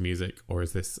listening to music or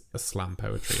is this a slam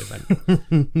poetry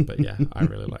event? But yeah, I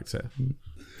really liked it.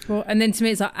 Well, and then to me,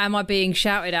 it's like, am I being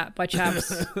shouted at by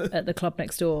chavs at the club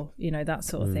next door? You know, that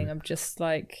sort of thing. I'm just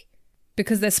like,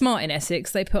 because they're smart in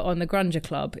Essex, they put on the Grunger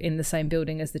Club in the same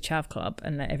building as the Chav Club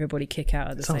and let everybody kick out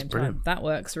at the Sounds same brilliant. time. That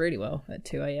works really well at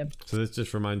 2 a.m. So this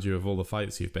just reminds you of all the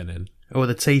fights you've been in. Or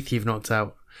the teeth you've knocked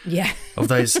out Yeah. of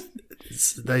those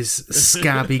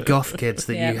scabby goth kids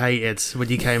that Yeah. you hated when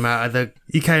you came out of the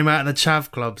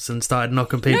chav clubs and started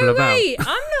knocking people No about. way,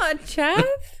 I'm not a chav.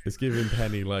 It's giving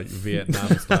Penny like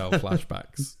Vietnam style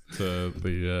flashbacks to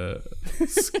the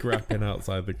scrapping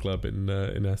outside the club in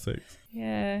Essex.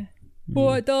 Yeah. All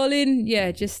right, darling.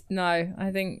 Yeah, just no.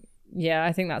 I think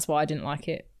that's why I didn't like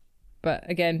it. But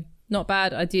again, not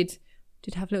bad. I did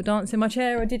have a little dance in my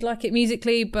chair. I did like it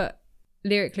musically, but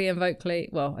lyrically and vocally,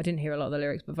 well, I didn't hear a lot of the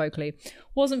lyrics, but vocally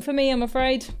wasn't for me, I'm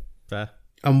afraid. Fair.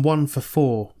 I'm 1 for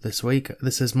 4 this week.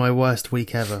 This is my worst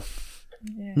week ever.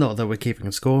 Yeah. Not that we're keeping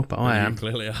a score, but I You am.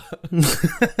 clearly are.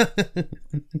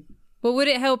 Well, would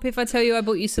it help if I tell you I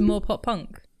bought you some more pop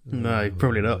punk? No,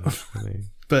 probably not.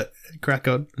 But crack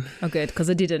on. Oh, good, because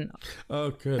I didn't. Oh,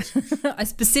 good. I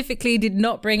specifically did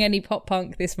not bring any pop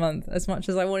punk this month as much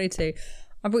as I wanted to.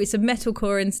 I brought you some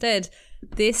metalcore instead.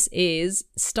 This is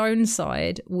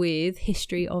Stoneside with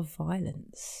History of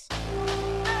Violence.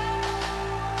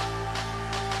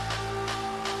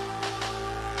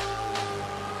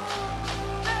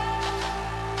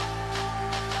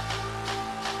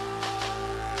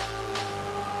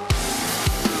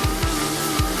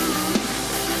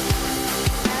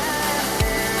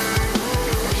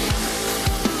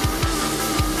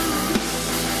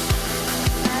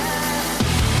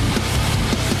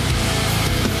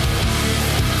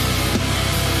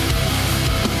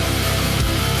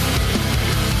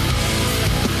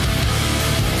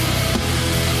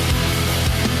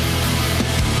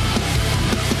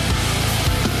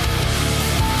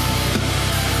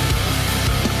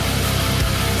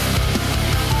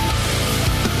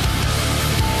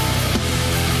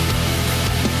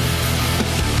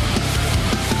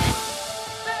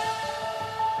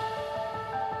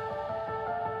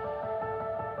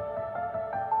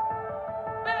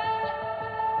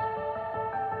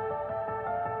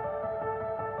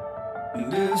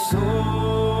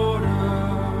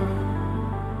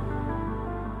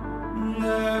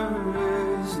 There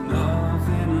is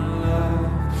nothing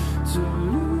left to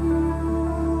lose.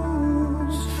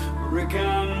 Rick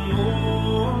and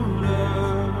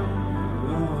Mortar.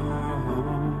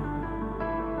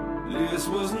 This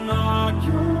was not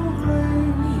your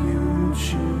grave you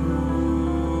choose.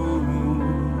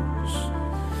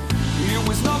 It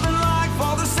was nothing like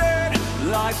Father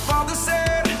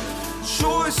said,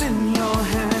 choice in your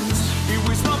hands. It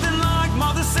was nothing like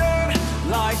Mother said,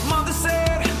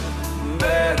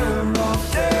 better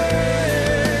off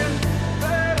dead.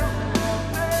 Better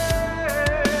off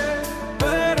dead.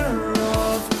 Better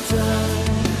off dead.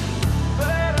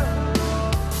 Better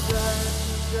off dead.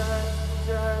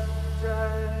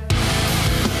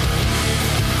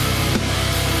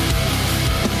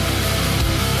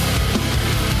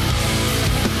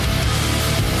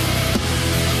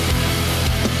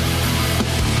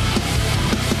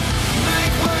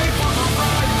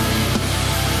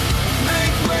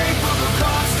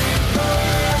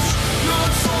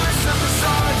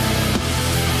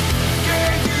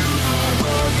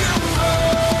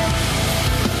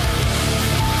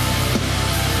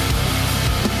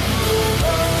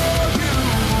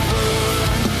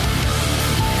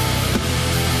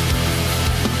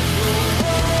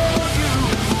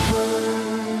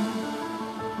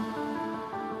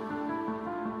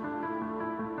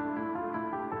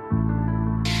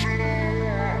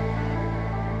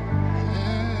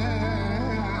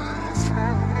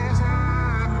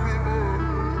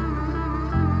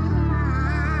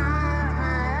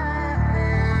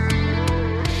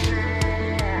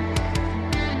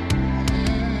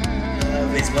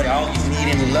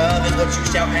 love is what you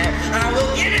shall have. And I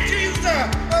will give it to you,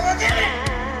 sir. I will give it.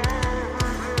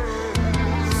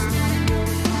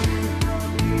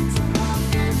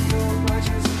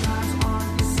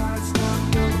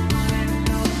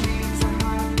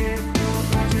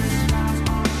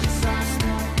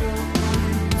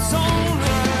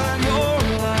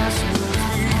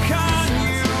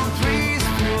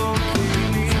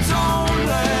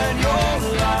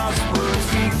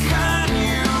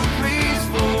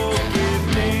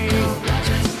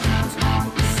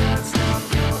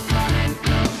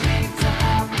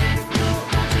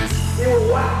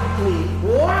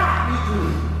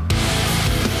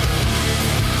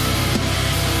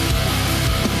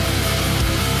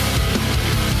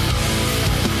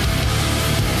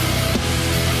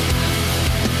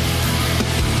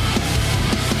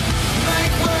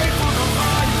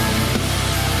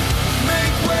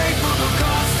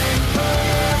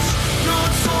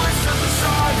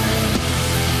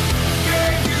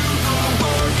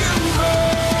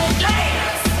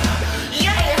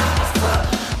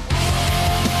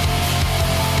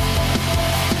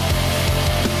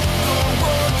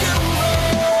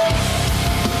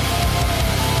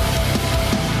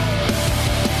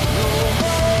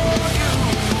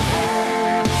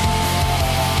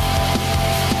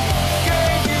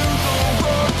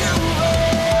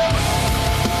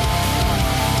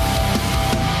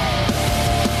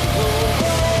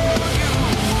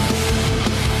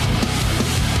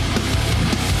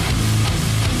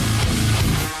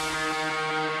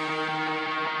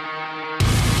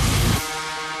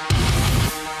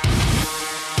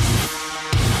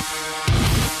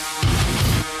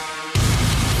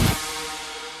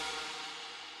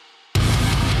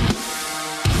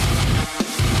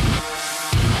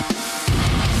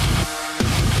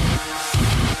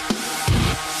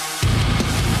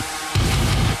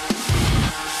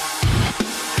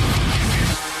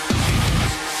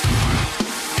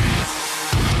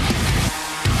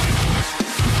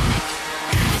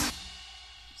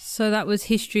 So that was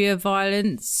History of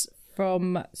Violence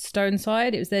from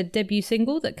Stoneside. It was their debut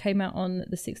single that came out on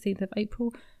the 16th of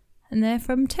April. And they're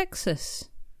from Texas.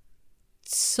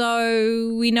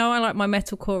 So we know I like my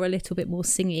metalcore a little bit more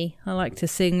singy. I like to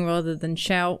sing rather than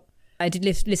shout. I did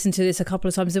listen to this a couple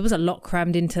of times. There was a lot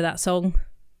crammed into that song.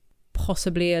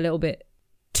 Possibly a little bit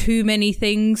too many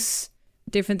things.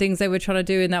 Different things they were trying to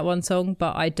do in that one song.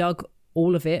 But I dug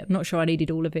all of it. I'm not sure I needed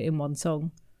all of it in one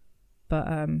song. But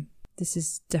this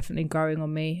is definitely growing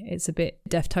on me. It's a bit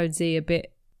Deftonesy, a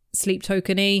bit Sleep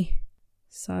Token-y.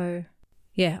 So,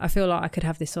 yeah, I feel like I could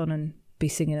have this on and be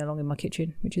singing along in my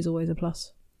kitchen, which is always a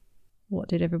plus. What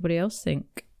did everybody else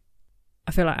think?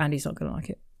 I feel like Andy's not going to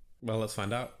like it. Well, let's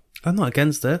find out. I'm not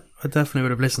against it. I definitely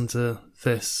would have listened to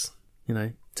this,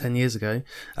 10 years ago.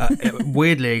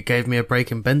 Weirdly, it gave me a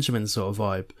Breaking Benjamin sort of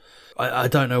vibe. I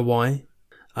don't know why.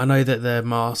 I know that they're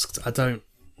masked. I don't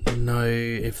know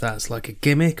if that's like a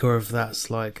gimmick or if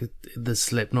that's like the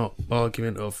Slipknot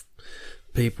argument of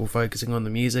people focusing on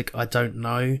the music. I don't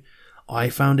know. I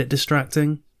found it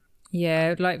distracting.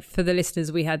 Yeah, like for the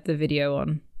listeners, we had the video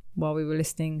on while we were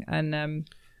listening, and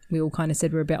we all kind of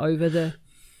said we're a bit over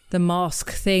the mask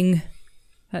thing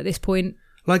at this point.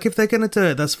 Like, if they're going to do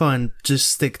it, that's fine.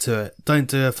 Just stick to it. Don't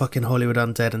do a fucking Hollywood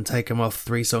Undead and take them off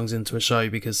 3 songs into a show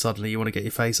because suddenly you want to get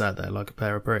your face out there like a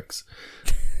pair of bricks.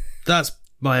 That's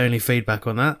my only feedback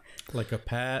on that. Like a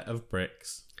pair of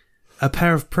bricks. A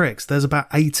pair of pricks. There's about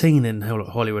 18 in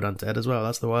Hollywood Undead as well.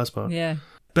 That's the worst part. Yeah.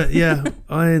 But yeah,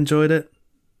 I enjoyed it.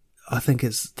 I think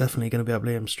it's definitely going to be up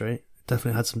Liam Street.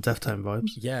 Definitely had some Deftone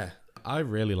vibes. Yeah, I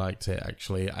really liked it,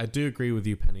 actually. I do agree with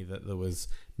you, Penny, that there was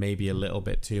maybe a little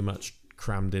bit too much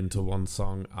crammed into one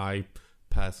song. I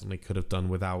personally could have done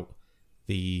without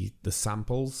the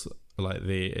samples.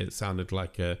 It sounded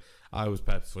like I was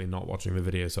purposely not watching the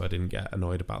video, so I didn't get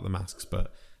annoyed about the masks,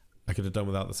 but I could have done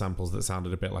without the samples that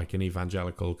sounded a bit like an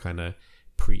evangelical kind of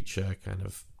preacher kind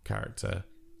of character.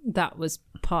 That was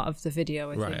part of the video,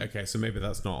 I think. Right, okay, so maybe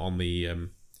that's not on the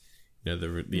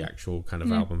the actual kind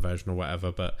of album version or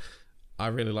whatever, but I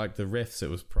really liked the riffs. It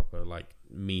was proper, like,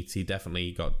 meaty,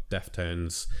 definitely got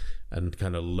Deftones and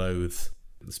kind of Loathe,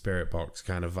 the Spirit Box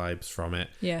kind of vibes from it.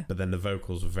 Yeah. But then the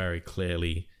vocals were very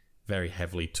clearly, very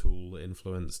heavily Tool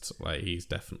influenced. Like, he's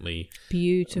definitely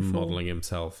beautiful modelling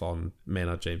himself on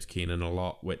Maynard James Keenan a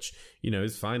lot, which,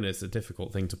 is fine. It's a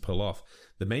difficult thing to pull off.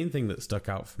 The main thing that stuck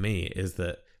out for me is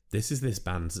that this is this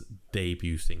band's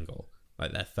debut single,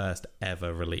 like their first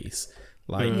ever release.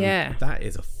 Like, that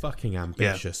is a fucking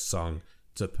ambitious song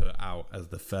to put out as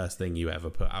the first thing you ever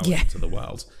put out into the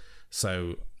world.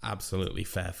 So absolutely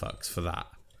fair fucks for that.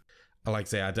 I like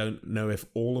to say, I don't know if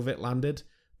all of it landed,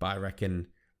 but I reckon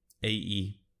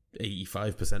 80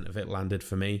 85% of it landed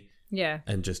for me, Yeah.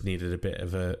 and just needed a bit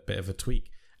of a tweak.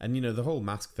 And the whole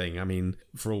mask thing, I mean,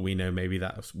 for all we know, maybe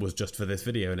that was just for this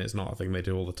video and it's not a thing they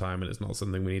do all the time and it's not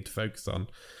something we need to focus on.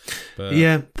 But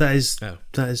Yeah, that is Oh.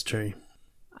 true.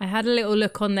 I had a little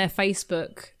look on their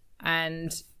Facebook,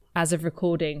 and as of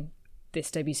recording,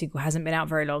 this debut single hasn't been out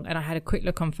very long, and I had a quick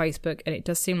look on Facebook, and it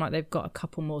does seem like they've got a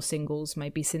couple more singles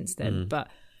maybe since then, but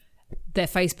their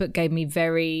Facebook gave me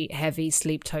very heavy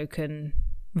Sleep Token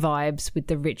vibes with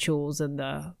the rituals, and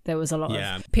there was a lot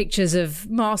Yeah. of pictures of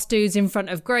masked dudes in front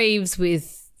of graves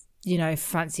with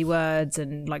fancy words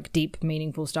and like deep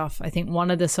meaningful stuff. I think one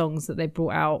of the songs that they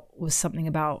brought out was something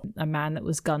about a man that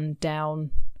was gunned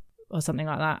down or something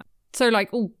like that, so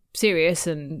like all serious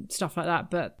and stuff like that.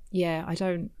 But yeah, I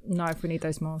don't know if we need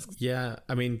those masks. Yeah,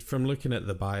 I mean, from looking at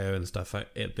the bio and stuff,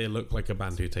 they look like a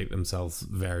band who take themselves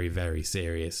very, very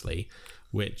seriously,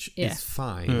 which Yeah. is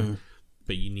fine,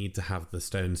 but you need to have the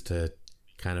stones to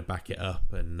kind of back it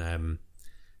up, and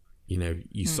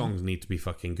your songs need to be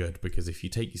fucking good, because if you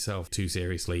take yourself too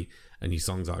seriously and your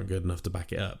songs aren't good enough to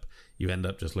back it up, you end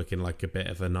up just looking like a bit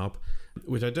of a knob,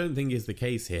 which I don't think is the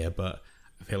case here. But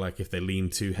I feel like if they lean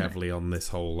too heavily on this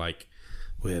whole like,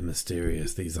 we're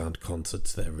mysterious, these aren't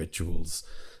concerts, they're rituals,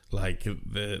 like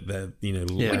they're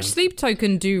Yeah. Which Sleep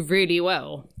Token do really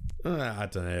well. I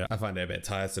don't know, I find it a bit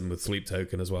tiresome with Sleep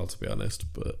Token as well, to be honest.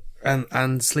 But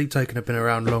And Sleep Token have been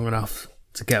around long enough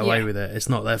to get away Yeah. with it. It's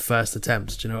not their first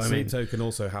attempt. Do you know what I Sleep mean? Token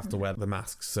also have to wear the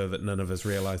masks so that none of us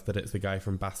realise that it's the guy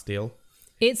from Bastille.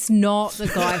 It's not the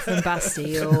guy from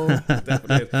Bastille.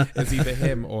 Definitely. It's either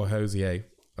him or Hosier,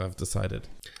 I've decided.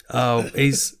 Oh,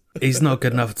 he's not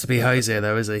good enough to be Hosier,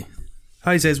 though, is he?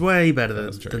 Hosier's way better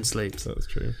That's true. than Sleep. That's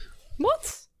true.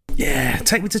 What? Yeah,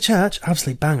 Take Me to Church,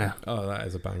 absolute banger. Oh, that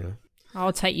is a banger.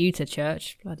 I'll take you to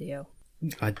church. Bloody hell.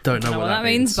 I don't know I don't know what what that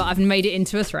means, but I've made it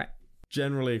into a threat.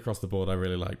 Generally, across the board, I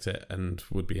really liked it and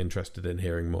would be interested in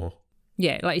hearing more.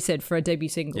 Yeah, like you said, for a debut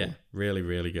single. Yeah, really,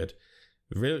 really good.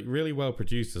 Really, really well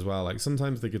produced as well. Like,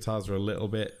 sometimes the guitars are a little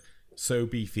bit so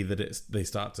beefy that they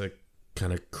start to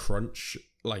kind of crunch.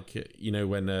 Like,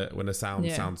 when a sound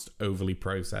Yeah. sounds overly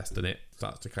processed and it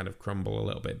starts to kind of crumble a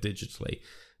little bit digitally.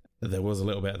 There was a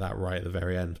little bit of that right at the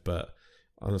very end, but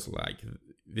honestly, like,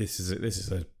 this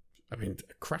is a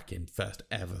cracking first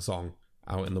ever song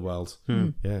out in the world.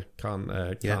 Yeah, can't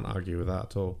argue with that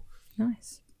at all.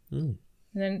 Nice. And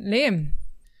then Liam,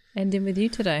 ending with you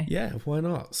today. Yeah, why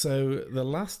not? So the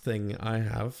last thing I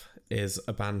have is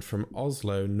a band from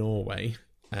Oslo, Norway,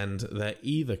 and they're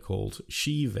either called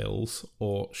She-Villes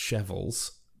or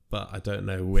Chevels, but I don't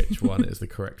know which one is the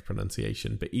correct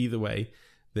pronunciation. But either way,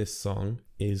 this song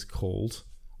is called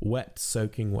Wet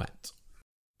Soaking Wet.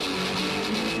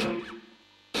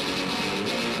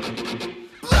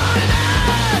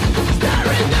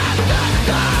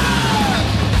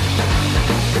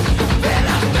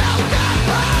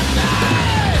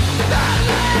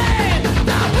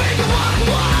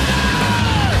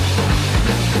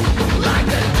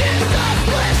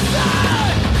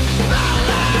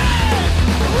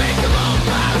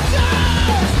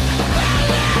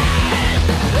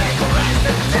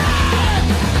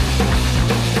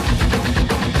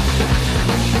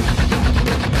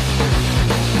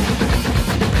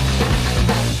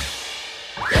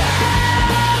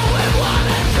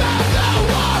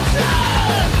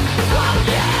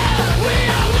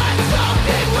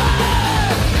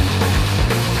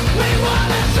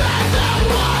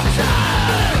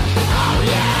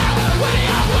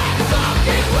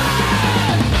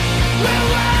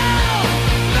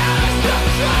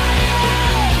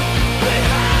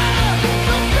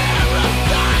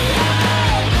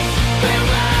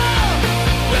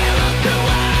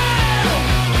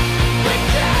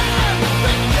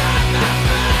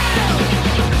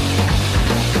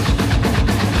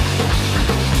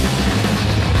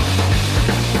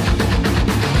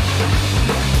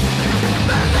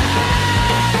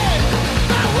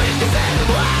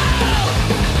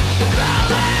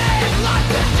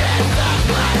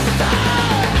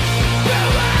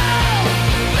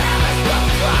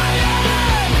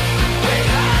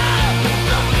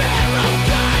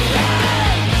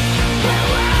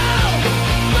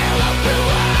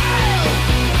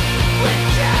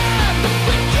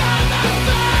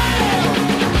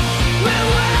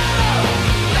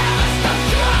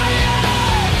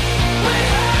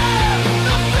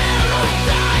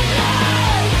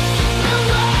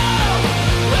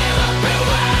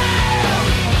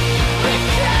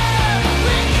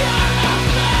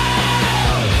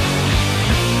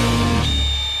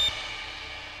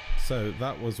 So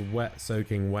that was Wet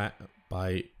Soaking Wet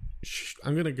by,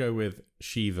 I'm going to go with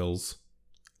She-Villes.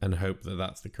 and hope that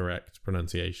that's the correct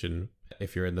pronunciation.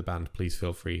 If you're in the band, please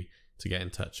feel free to get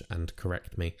in touch and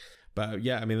correct me. But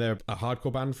yeah, I mean, they're a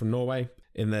hardcore band from Norway.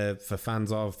 In there, for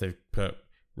fans of, they've put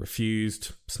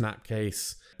Refused,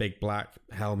 Snapcase, Big Black,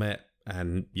 Helmet,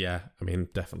 and yeah, I mean,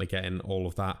 definitely getting all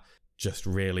of that. Just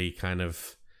really kind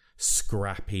of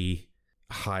scrappy,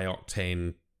 high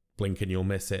octane, blink and you'll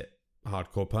miss it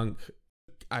hardcore punk.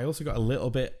 I also got a little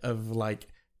bit of like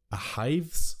a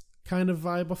Hives kind of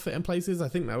vibe off it in places. I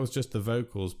think that was just the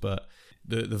vocals, but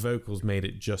the vocals made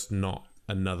it just not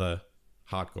another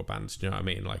hardcore band. Do you know what I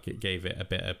mean? Like, it gave it a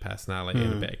bit of personality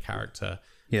and a bit of character.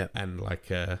 Yeah. And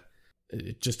like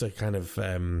just a kind of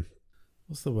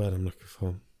what's the word I'm looking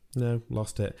for? No,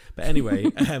 lost it. But anyway,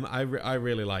 I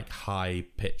really like high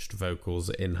pitched vocals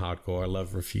in hardcore. I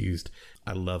love Refused.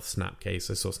 I love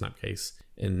Snapcase. I saw Snapcase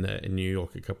in New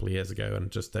York a couple of years ago, and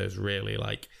just those really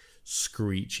like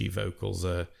screechy vocals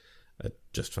are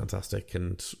just fantastic.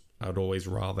 And I'd always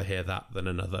rather hear that than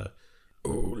another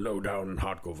low down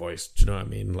hardcore voice. Do you know what I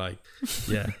mean? Like,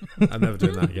 yeah, I'm never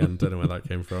doing that again. Don't know where that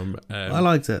came from. I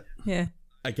liked it. Yeah.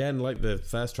 Again, like the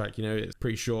first track, you know, it's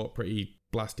pretty short, pretty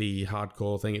blasty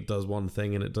hardcore thing. It does one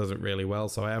thing and it does it really well.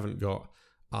 So I haven't got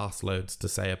arse loads to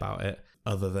say about it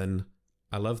other than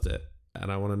I loved it.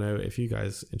 And I want to know if you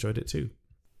guys enjoyed it too.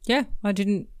 Yeah, I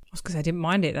didn't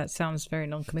mind it. That sounds very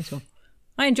non-committal.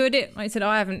 I enjoyed it. Like I said,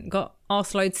 I haven't got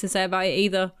arse loads to say about it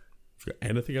either. Have you got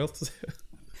anything else to say?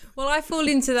 Well, I fall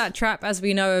into that trap, as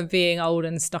we know, of being old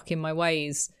and stuck in my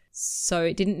ways. So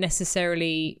it didn't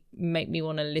necessarily make me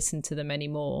want to listen to them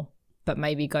anymore, but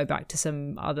maybe go back to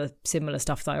some other similar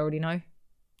stuff that I already know.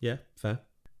 Yeah, fair.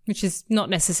 Which is not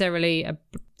necessarily...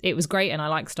 It was great and I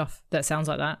like stuff that sounds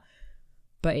like that,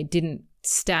 but it didn't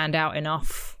stand out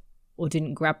enough or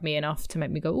didn't grab me enough to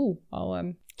make me go, oh,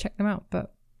 I'll check them out,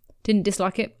 but didn't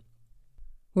dislike it.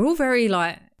 We're all very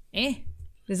like,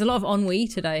 There's a lot of ennui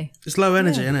today. It's low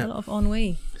energy, isn't it? A lot of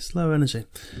ennui. It's low energy.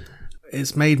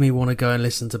 It's made me want to go and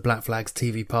listen to Black Flag's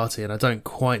TV Party, and I don't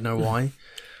quite know why.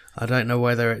 I don't know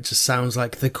whether it just sounds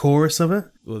like the chorus of it.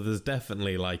 Well, there's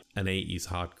definitely like an 80s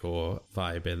hardcore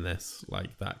vibe in this.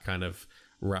 Like that kind of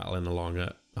rattling along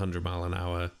at 100 mile an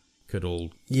hour could all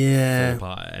fall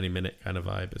apart at any minute kind of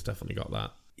vibe. It's definitely got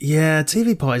that. Yeah,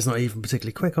 TV Party's not even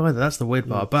particularly quick either. That's the weird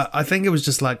part. But I think it was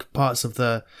just like parts of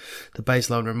the bass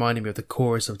line reminding me of the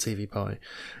chorus of TV Party.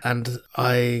 And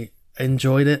I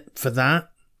enjoyed it for that.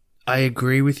 I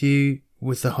agree with you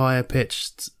with the higher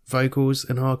pitched vocals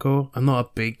in hardcore. I'm not a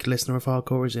big listener of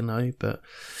hardcore, as you know, but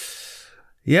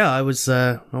yeah, I was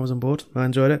on board. I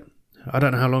enjoyed it. I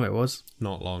don't know how long it was.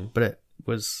 Not long. But it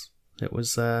was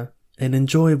an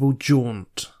enjoyable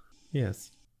jaunt. Yes.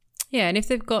 Yeah, and if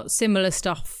they've got similar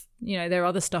stuff, you know, their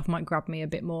other stuff might grab me a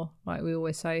bit more. Like we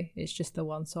always say, it's just the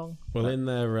one song. Well, in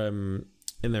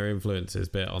their influences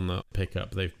bit on the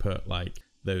pickup, they've put like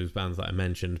those bands that I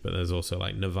mentioned, but there's also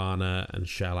like Nirvana and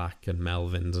Shellac and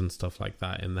Melvins and stuff like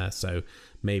that in there. So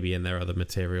maybe in their other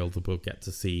material, we'll get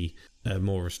to see a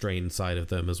more restrained side of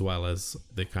them as well as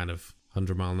the kind of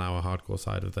 100 mile an hour hardcore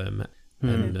side of them.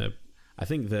 And I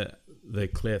think that the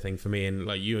clear thing for me, and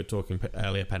like you were talking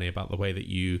earlier, Penny, about the way that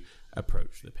you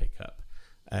approach the pickup.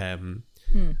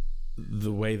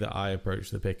 The way that I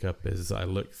approach the pickup is I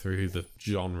look through the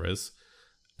genres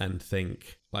and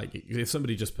think, like, if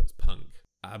somebody just puts punk,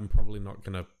 I'm probably not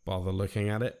going to bother looking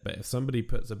at it. But if somebody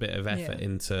puts a bit of effort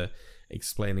into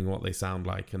explaining what they sound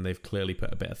like, and they've clearly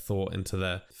put a bit of thought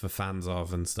into for fans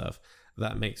of and stuff,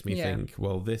 that makes me think,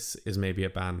 well, this is maybe a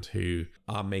band who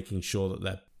are making sure that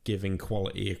they're giving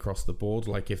quality across the board.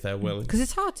 Like if they're willing, because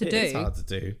it's hard to do. It's hard to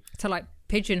do. To like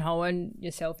pigeonhole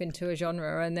yourself into a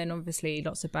genre, and then obviously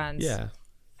lots of bands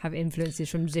have influences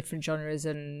from different genres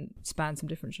and span some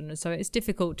different genres. So it's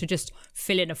difficult to just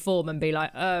fill in a form and be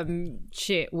like,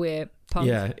 shit, we're punk.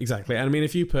 Yeah, exactly. And I mean,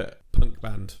 if you put punk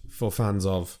band for fans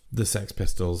of the Sex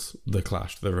Pistols, the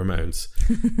Clash, the Ramones,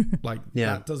 like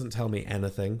that doesn't tell me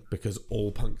anything because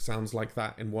all punk sounds like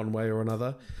that in one way or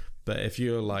another. But if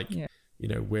you're like, you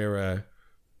know, we're a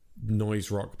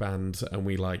noise rock band and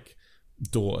we like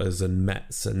Daughters and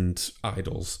Mets and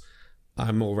Idols,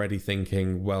 I'm already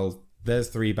thinking, well, there's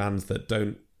three bands that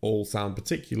don't all sound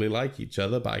particularly like each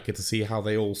other, but I get to see how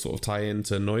they all sort of tie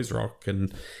into noise rock,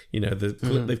 and you know,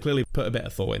 they've clearly put a bit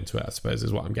of thought into it, I suppose,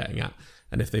 is what I'm getting at.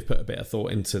 And if they've put a bit of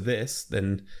thought into this,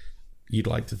 then you'd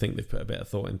like to think they've put a bit of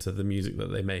thought into the music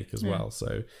that they make as well.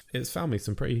 So it's found me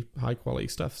some pretty high quality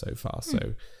stuff so far.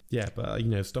 So yeah, but you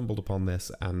know, stumbled upon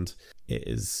this, and it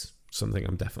is something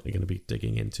I'm definitely going to be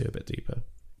digging into a bit deeper.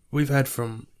 We've heard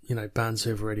from, you know, bands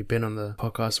who've already been on the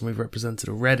podcast and we've represented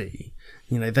already,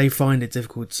 you know, they find it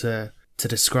difficult to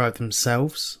describe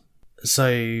themselves So,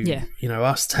 Yeah. you know,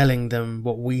 us telling them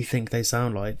what we think they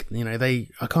sound like, you know, I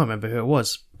can't remember who it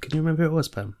was. Can you remember who it was,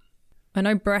 Pam? I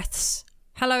know Breath's.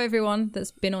 Hello, everyone that's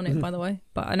been on it, by the way.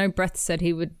 But I know Breath said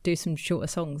he would do some shorter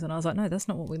songs, and I was like, no, that's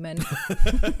not what we meant.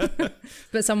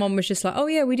 But someone was just like, oh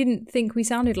yeah, we didn't think we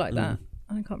sounded like that.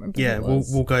 I can't remember. Yeah, who it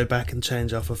was. we'll go back and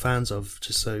change our for fans of,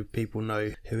 just so people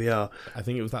know who we are. I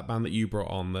think it was that band that you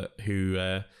brought on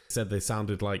who said they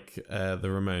sounded like the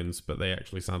Ramones, but they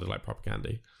actually sounded like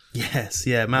Propaganda. Yes,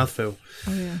 yeah, Mouthfeel.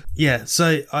 Oh yeah. Yeah,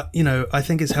 so, you know, I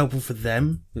think it's helpful for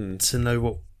them to know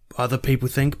what other people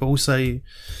think, but also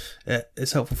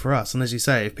it's helpful for us. And as you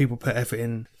say, if people put effort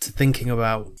into thinking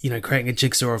about, you know, creating a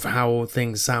jigsaw of how all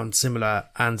things sound similar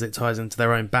and it ties into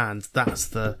their own band, that's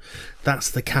the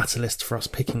catalyst for us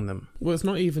picking them. Well, it's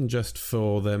not even just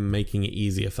for them making it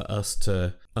easier for us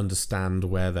to understand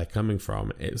where they're coming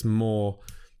from. It's more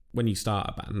when you start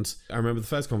a band. I remember the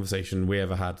first conversation we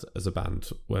ever had as a band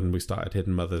when we started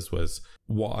Hidden Mothers was,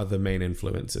 what are the main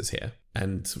influences here?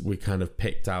 And we kind of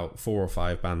picked out 4 or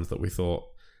 5 bands that we thought,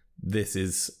 this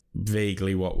is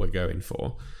vaguely what we're going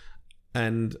for.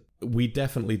 And we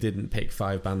definitely didn't pick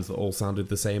 5 bands that all sounded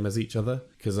the same as each other,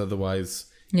 because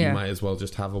otherwise you might as well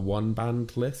just have a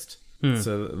 1-band list.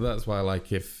 So that's why,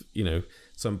 like, if, you know,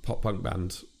 some pop punk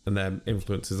band and their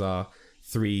influences are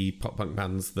 3 pop punk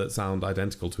bands that sound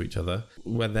identical to each other,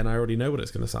 well, then I already know what it's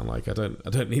going to sound like. I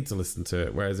don't need to listen to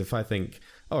it. Whereas if I think,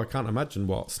 oh, I can't imagine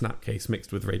what Snapcase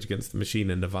mixed with Rage Against the Machine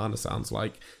and Nirvana sounds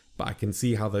like, but I can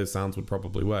see how those sounds would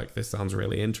probably work. This sounds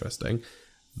really interesting.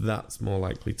 That's more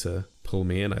likely to pull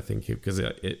me in, I think, because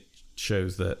it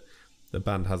shows that the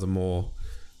band has a more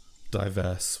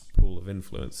diverse pool of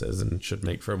influences and should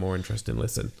make for a more interesting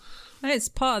listen. And it's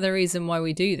part of the reason why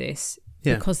we do this,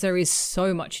 because there is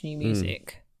so much new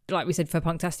music. Like we said, for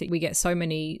Punktastic, we get so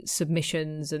many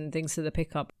submissions and things to the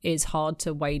pickup. It's hard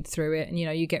to wade through it. And, you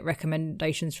know, you get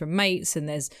recommendations from mates and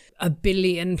there's a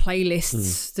billion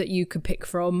playlists that you could pick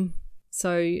from.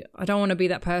 So I don't want to be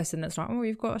that person that's like, oh,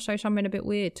 you've got to show something a bit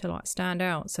weird to like stand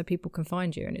out so people can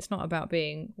find you. And it's not about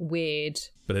being weird.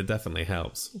 But it definitely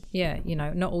helps. Yeah, you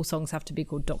know, not all songs have to be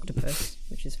called Doctopus,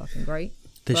 which is fucking great.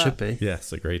 They should be.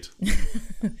 Yes, agreed.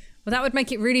 Well, that would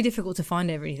make it really difficult to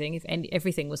find everything if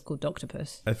everything was called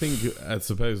Doctopus. I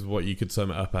suppose what you could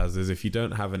sum it up as is, if you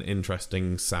don't have an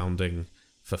interesting sounding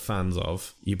for fans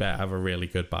of, you better have a really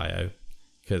good bio.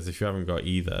 Because if you haven't got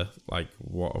either, like,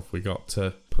 what have we got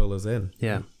to pull us in?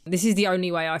 Yeah. This is the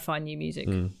only way I find new music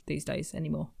these days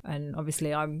anymore. And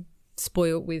obviously I'm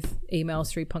spoilt with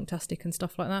emails through Punktastic and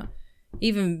stuff like that.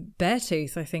 Even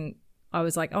Beartooth, I think I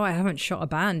was like, oh, I haven't shot a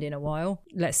band in a while.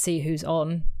 Let's see who's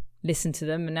on. Listen to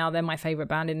them, and now they're my favourite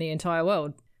band in the entire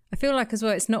world. I feel like as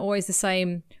well, it's not always the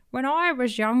same. When I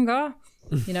was younger,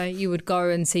 you know, you would go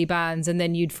and see bands and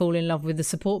then you'd fall in love with the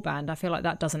support band. I feel like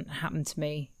that doesn't happen to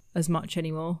me as much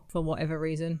anymore for whatever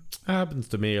reason. It happens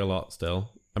to me a lot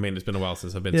still. I mean, it's been a while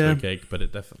since I've been to a gig, but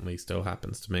it definitely still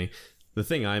happens to me. The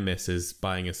thing I miss is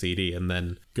buying a CD and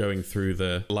then going through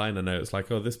the liner notes like,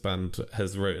 oh, this band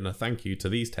has written a thank you to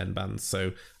these 10 bands,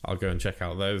 so I'll go and check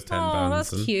out those 10 bands. Oh,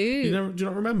 that's and cute. Do you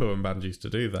not remember when bands used to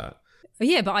do that?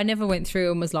 Yeah, but I never went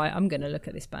through and was like, I'm going to look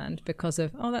at this band because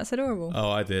of, oh, that's adorable. Oh,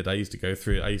 I did. I used to go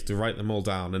through, I used to write them all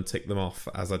down and tick them off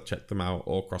as I checked them out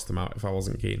or cross them out if I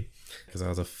wasn't keen. Because I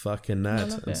was a fucking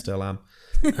nerd and still am.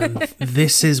 And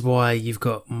this is why you've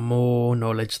got more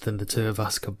knowledge than the two of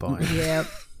us combined. Yeah.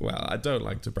 Well, I don't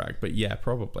like to brag, but yeah,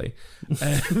 probably.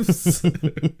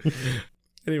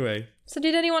 Anyway. So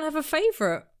did anyone have a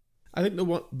favourite? I think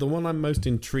the one I'm most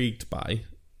intrigued by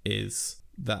is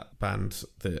that band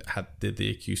that did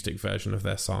the acoustic version of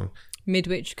their song.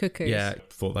 Midwich Cuckoos. Yeah,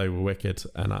 thought they were wicked,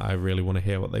 and I really want to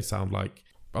hear what they sound like.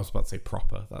 I was about to say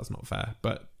proper, that's not fair,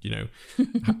 but you know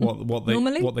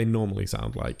what they normally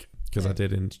sound like, because I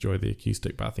did enjoy the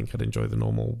acoustic, but I think I'd enjoy the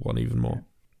normal one even more.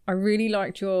 I really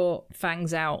liked your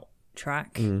Fangs Out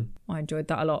track. I enjoyed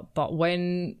that a lot, but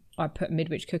when I put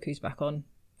Midwich Cuckoos back on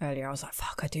earlier, I was like,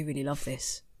 fuck, I do really love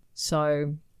this.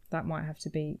 So that might have to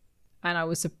be. And I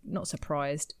was not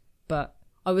surprised, but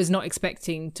I was not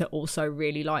expecting to also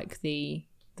really like the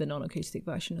non-acoustic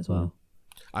version as well.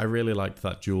 I really liked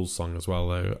that Jules song as well,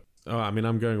 though. Oh, I mean,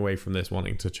 I'm going away from this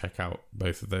wanting to check out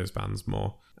both of those bands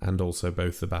more, and also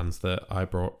both the bands that I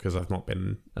brought, because I've not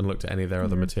been and looked at any of their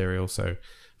other material. So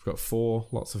I've got 4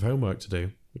 lots of homework to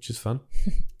do, which is fun.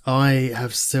 I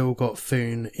have still got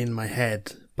Foon in my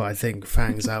head, but I think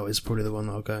Fangs Out is probably the one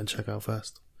that I'll go and check out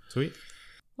first. Sweet.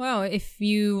 Well, if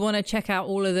you want to check out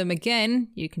all of them again,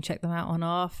 you can check them out on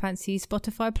our fancy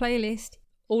Spotify playlist.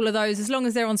 All of those, as long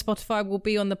as they're on Spotify, will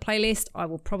be on the playlist. I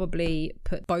will probably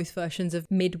put both versions of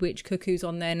Midwich Cuckoos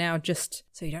on there now, just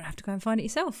so you don't have to go and find it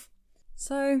yourself.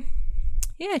 So,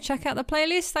 yeah, check out the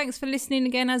playlist. Thanks for listening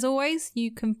again, as always. You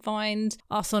can find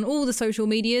us on all the social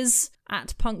medias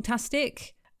at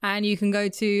Punktastic. And you can go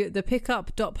to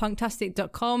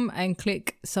thepickup.punktastic.com and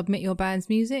click Submit Your Band's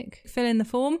Music. Fill in the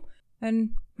form,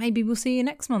 and maybe we'll see you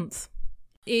next month.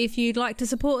 If you'd like to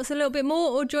support us a little bit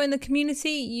more or join the community,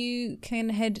 you can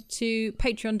head to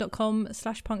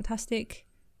patreon.com/punktastic.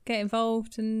 Get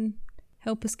involved and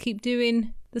help us keep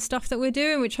doing the stuff that we're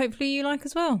doing, which hopefully you like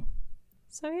as well.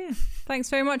 So yeah, thanks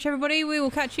very much, everybody. We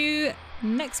will catch you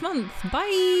next month.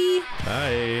 Bye.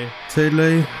 Bye.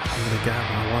 Toodaloo. I'm going to get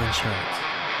out my wine shirt.